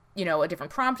has a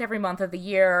different prompt every month of the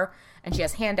year, and she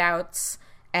has handouts.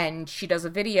 And she does a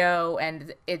video,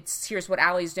 and it's here's what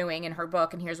Allie's doing in her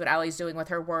book, and here's what Allie's doing with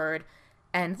her word.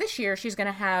 And this year, she's going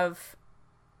to have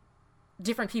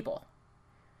different people.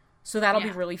 So that'll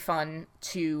be really fun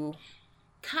to...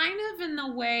 Kind of in the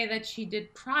way that she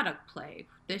did product play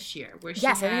this year. Where she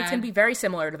I think it's going to be very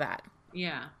similar to that.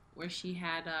 Yeah, where she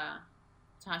had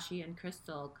Tashi and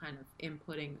Crystal kind of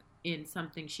inputting in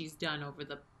something she's done over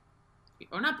the...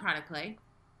 Or not product play.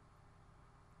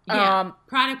 Yeah,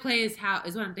 product play is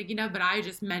what I'm thinking of, but I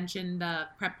just mentioned the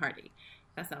prep party.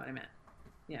 That's not what I meant.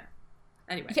 Yeah.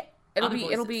 Anyway. Yeah,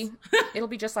 it'll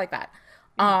be just like that.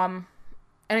 And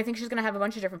I think she's gonna have a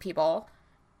bunch of different people,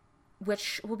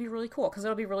 which will be really cool, because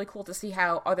it'll be really cool to see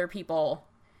how other people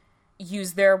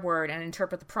use their word and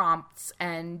interpret the prompts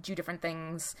and do different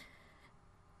things.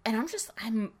 And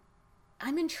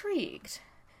I'm intrigued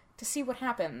to see what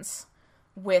happens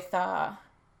with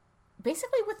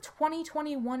basically with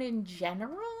 2021 in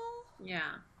general.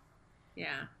 Yeah.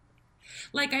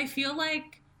 I feel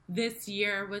like this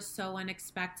year was so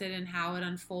unexpected and how it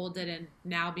unfolded, and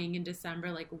now being in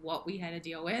December, what we had to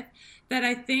deal with, that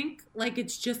I think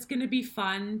it's just going to be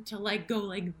fun to go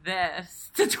like this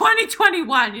to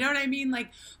 2021. You know what I mean?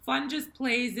 Fun just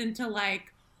plays into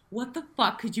what the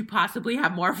fuck could you possibly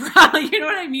have more for? You know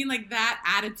what I mean? That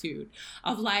attitude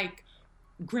of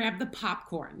grab the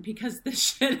popcorn, because the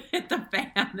shit hit the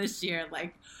fan this year.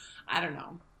 I don't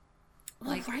know.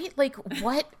 Right?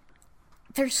 What?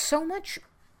 There's so much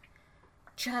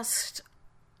just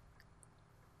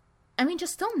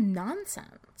still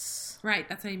nonsense. Right.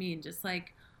 That's what I mean. Just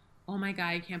oh my God,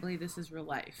 I can't believe this is real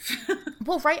life.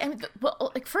 Well, right.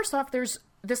 First off, there's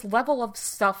this level of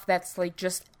stuff that's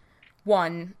just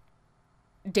one,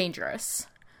 dangerous.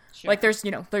 Sure. There's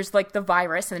the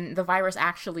virus, and the virus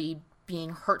actually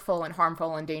being hurtful and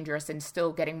harmful and dangerous and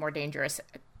still getting more dangerous.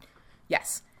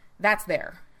 Yes, that's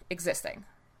there, existing.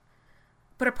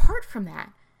 But apart from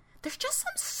that, there's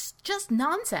just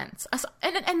nonsense.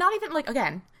 And not even,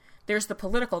 again, there's the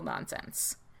political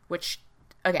nonsense, which,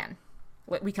 again,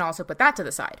 we can also put that to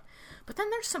the side. But then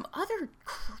there's some other,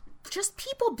 just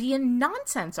people being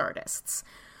nonsense artists.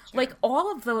 Sure.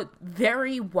 All of the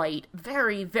very white,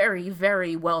 very, very,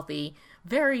 very wealthy,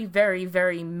 very, very,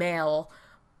 very male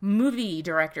movie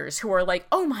directors who are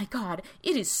oh my God,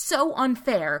 it is so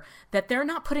unfair that they're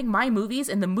not putting my movies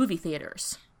in the movie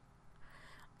theaters.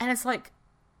 And it's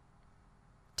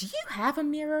do you have a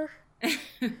mirror?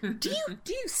 Do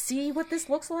you see what this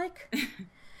looks like?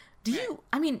 Do you,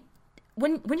 I mean,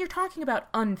 when you're talking about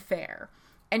unfair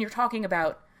and you're talking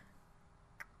about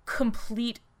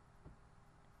complete,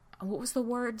 what was the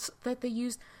words that they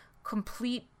used?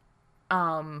 Complete,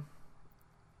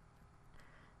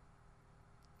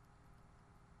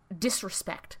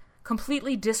 disrespect.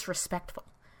 Completely disrespectful.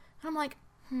 And I'm like,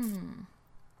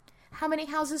 how many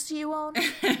houses do you own?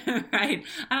 Right.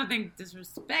 I don't think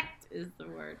disrespect is the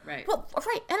word. Right. Well,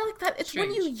 right. And I like that. It's Strange.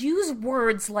 when you use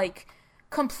words like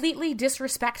completely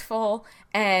disrespectful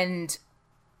and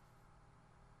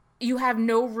you have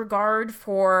no regard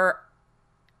for,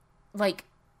 like,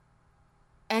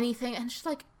 anything. And it's just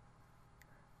like,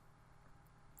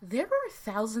 there are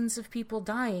thousands of people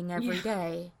dying every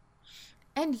day.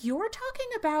 And you're talking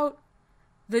about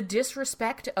the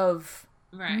disrespect of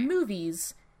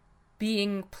movies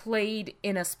being played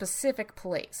in a specific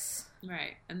place.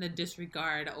 Right. And the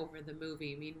disregard over the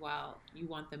movie. Meanwhile, you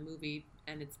want the movie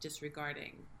and it's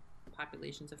disregarding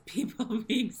populations of people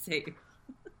being safe.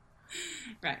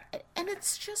 Right. And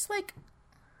it's just like,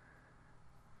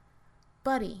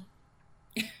 buddy.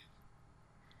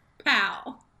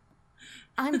 Pow.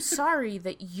 I'm sorry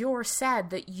that you're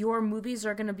sad that your movies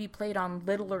are going to be played on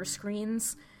littler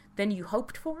screens than you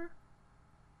hoped for.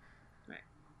 Right.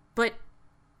 But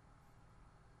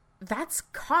that's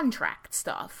contract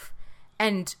stuff.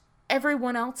 And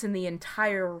everyone else in the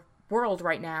entire world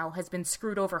right now has been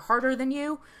screwed over harder than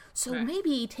you. So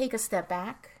maybe take a step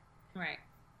back. Right.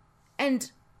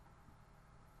 And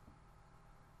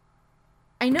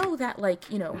I know that,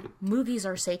 like, you know, movies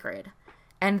are sacred.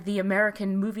 And the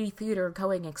American movie theater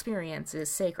going experience is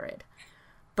sacred.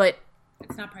 But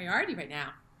it's not priority right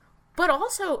now. But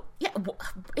also, yeah,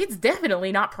 it's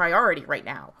definitely not priority right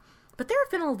now. But there have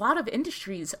been a lot of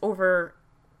industries over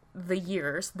the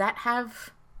years that have,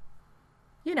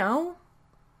 you know,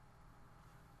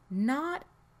 not...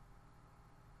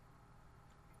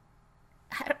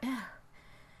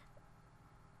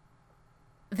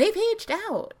 They've aged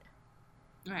out.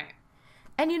 Right.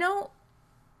 And, you know,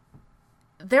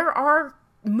 there are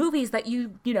movies that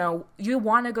you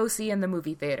want to go see in the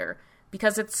movie theater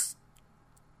because it's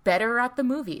better at the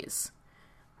movies.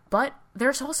 But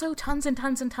there's also tons and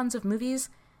tons and tons of movies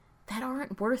that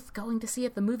aren't worth going to see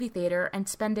at the movie theater and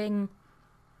spending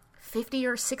 $50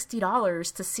 or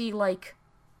 $60 to see, like,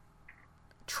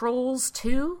 Trolls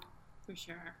 2. For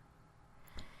sure.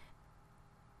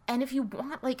 And if you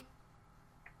want, like,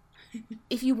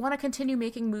 if you want to continue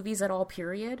making movies at all,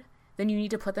 period, then you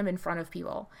need to put them in front of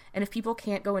people. And if people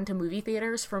can't go into movie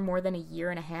theaters for more than a year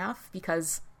and a half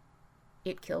because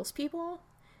it kills people,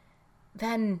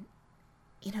 then,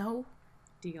 you know...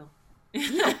 Deal.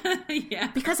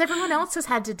 Yeah. Because everyone else has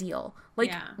had to deal.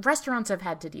 Like, restaurants have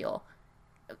had to deal.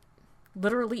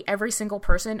 Literally every single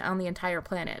person on the entire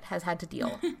planet has had to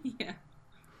deal. Yeah.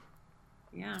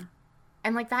 Yeah.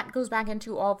 And, like, that goes back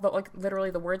into all the, like, literally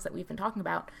the words that we've been talking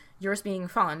about. Yours being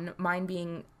fun, mine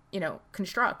being, you know,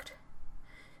 construct.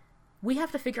 We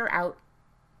have to figure out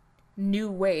new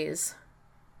ways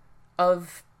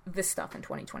of this stuff in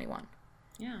 2021.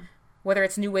 Yeah. Whether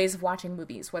it's new ways of watching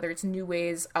movies, whether it's new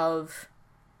ways of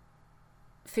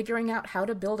figuring out how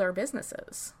to build our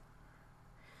businesses.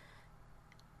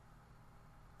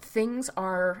 Things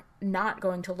are not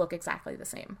going to look exactly the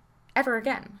same ever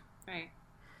again. Right.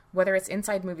 Whether it's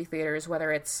inside movie theaters,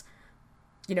 whether it's,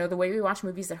 you know, the way we watch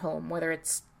movies at home, whether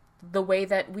it's the way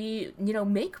that we, you know,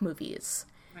 make movies.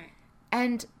 Right.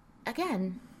 And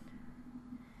again,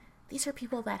 these are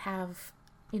people that have,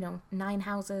 you know, 9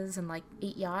 houses and like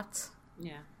 8 yachts.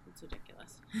 Yeah, it's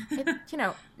ridiculous. You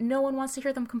know, no one wants to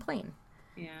hear them complain.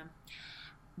 Yeah.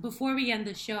 Before we end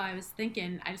the show, I was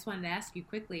thinking, I just wanted to ask you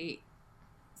quickly.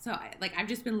 So, I've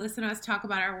just been listening to us talk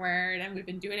about our word, and we've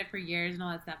been doing it for years and all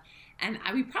that stuff. And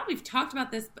we probably have talked about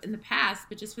this in the past,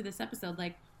 but just for this episode,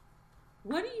 like,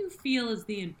 what do you feel is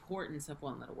the importance of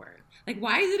one little word? Like,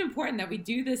 why is it important that we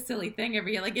do this silly thing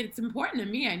every year? Like, it's important to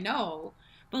me, I know.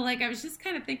 But, like, I was just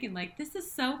kind of thinking, like, this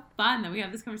is so fun that we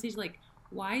have this conversation. Like,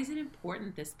 why is it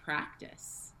important, this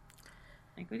practice?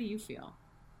 Like, what do you feel?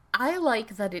 I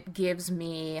like that it gives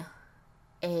me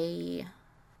a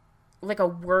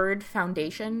word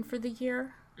foundation for the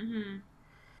year. Mm-hmm.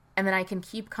 And then I can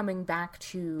keep coming back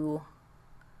to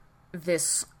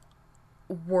this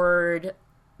word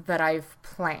that I've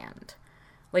planned.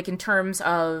 Like, in terms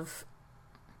of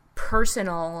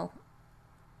personal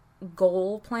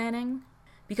goal planning.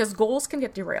 Because goals can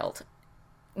get derailed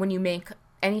when you make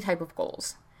any type of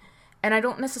goals. And I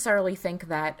don't necessarily think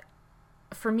that,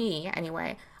 for me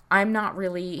anyway, I'm not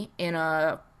really in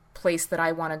a place that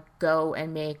I want to go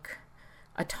and make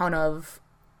a ton of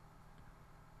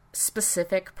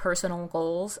specific personal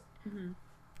goals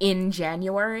in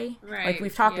January. Right. Like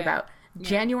we've talked about.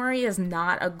 January is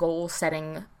not a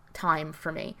goal-setting time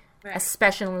for me,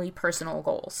 especially personal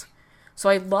goals. So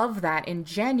I love that in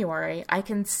January, I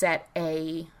can set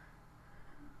a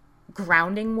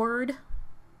grounding word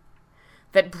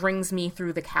that brings me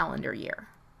through the calendar year.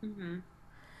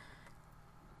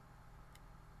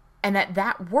 And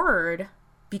that word,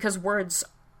 because words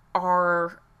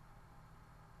are,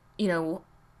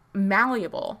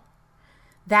 malleable,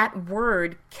 that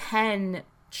word can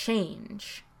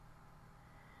change.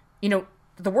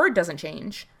 The word doesn't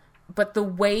change, but the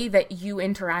way that you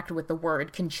interact with the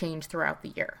word can change throughout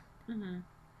the year.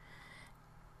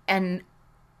 And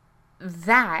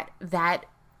that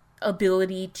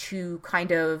ability to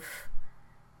kind of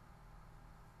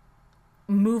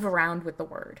move around with the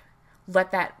word,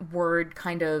 let that word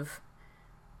kind of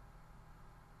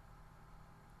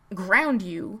ground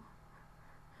you,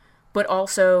 but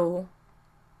also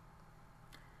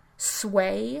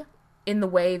sway in the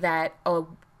way that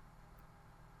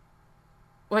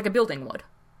like a building would.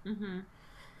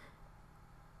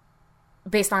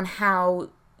 Based on how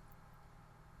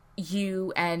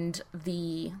you and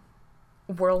the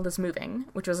world is moving,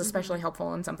 which was especially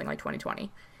helpful in something like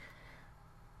 2020.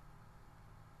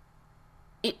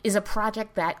 It is a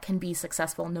project that can be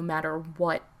successful no matter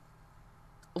what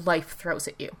life throws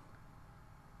at you.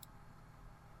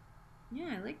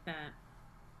 Yeah, I like that.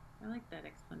 I like that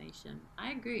explanation.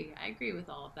 I agree with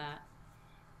all of that.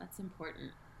 That's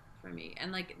important for me.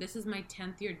 And like, this is my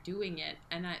 10th year doing it,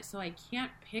 and so I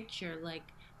can't picture like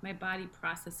my body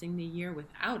processing the year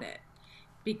without it,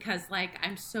 because like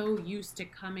I'm so used to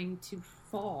coming to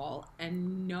fall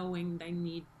and knowing I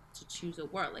need to choose a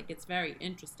word. Like, it's very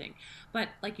interesting. But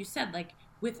like you said, like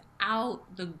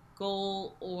without the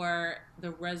goal or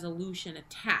the resolution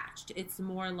attached, it's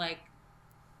more like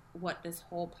what this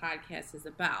whole podcast is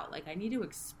about. Like, I need to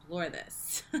explore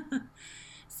this.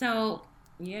 So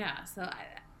yeah, so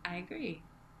I agree.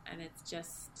 And it's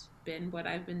just been what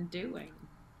I've been doing.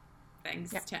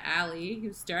 Thanks to Allie,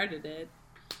 who started it.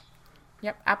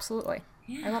 Yep, absolutely.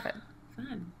 Yeah, I love it.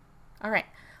 Fun. All right.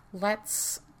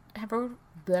 Let's have a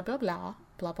blah, blah, blah,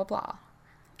 blah, blah, blah.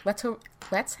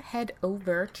 Let's head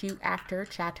over to After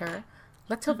Chatter.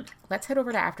 Let's head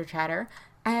over to After Chatter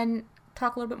and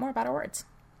talk a little bit more about our words.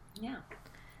 Yeah.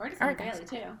 Or December Daily,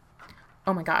 too.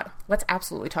 Oh my God. Let's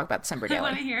absolutely talk about December Daily. I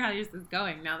want to hear how yours is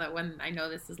going now that when I know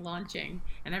this is launching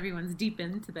and everyone's deep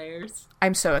into theirs.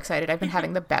 I'm so excited. I've been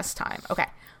having the best time. Okay.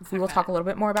 We will talk a little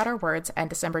bit more about our words and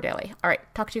December Daily. All right.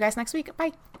 Talk to you guys next week.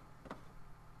 Bye.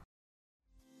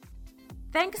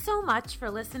 Thanks so much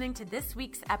for listening to this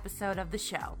week's episode of the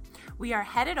show. We are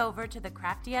headed over to the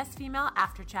Crafty Ass Female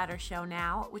After Chatter show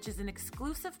now, which is an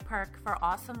exclusive perk for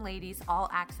Awesome Ladies All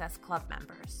Access Club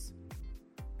members.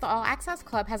 The All Access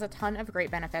Club has a ton of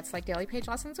great benefits, like daily page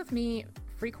lessons with me,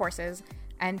 free courses,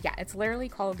 and yeah, it's literally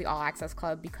called the All Access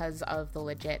Club because of the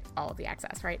legit all of the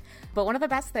access, right? But one of the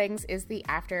best things is the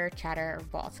After Chatter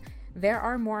Vault. There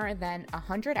are more than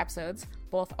 100 episodes,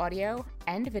 both audio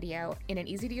and video, in an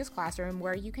easy-to-use classroom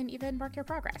where you can even mark your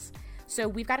progress. So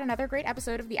we've got another great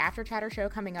episode of the After Chatter show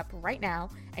coming up right now,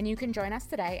 and you can join us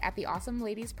today at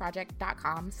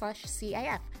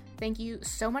theawesomeladiesproject.com/CAF. Thank you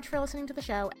so much for listening to the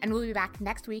show, and we'll be back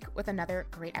next week with another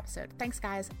great episode. Thanks,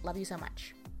 guys. Love you so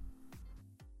much.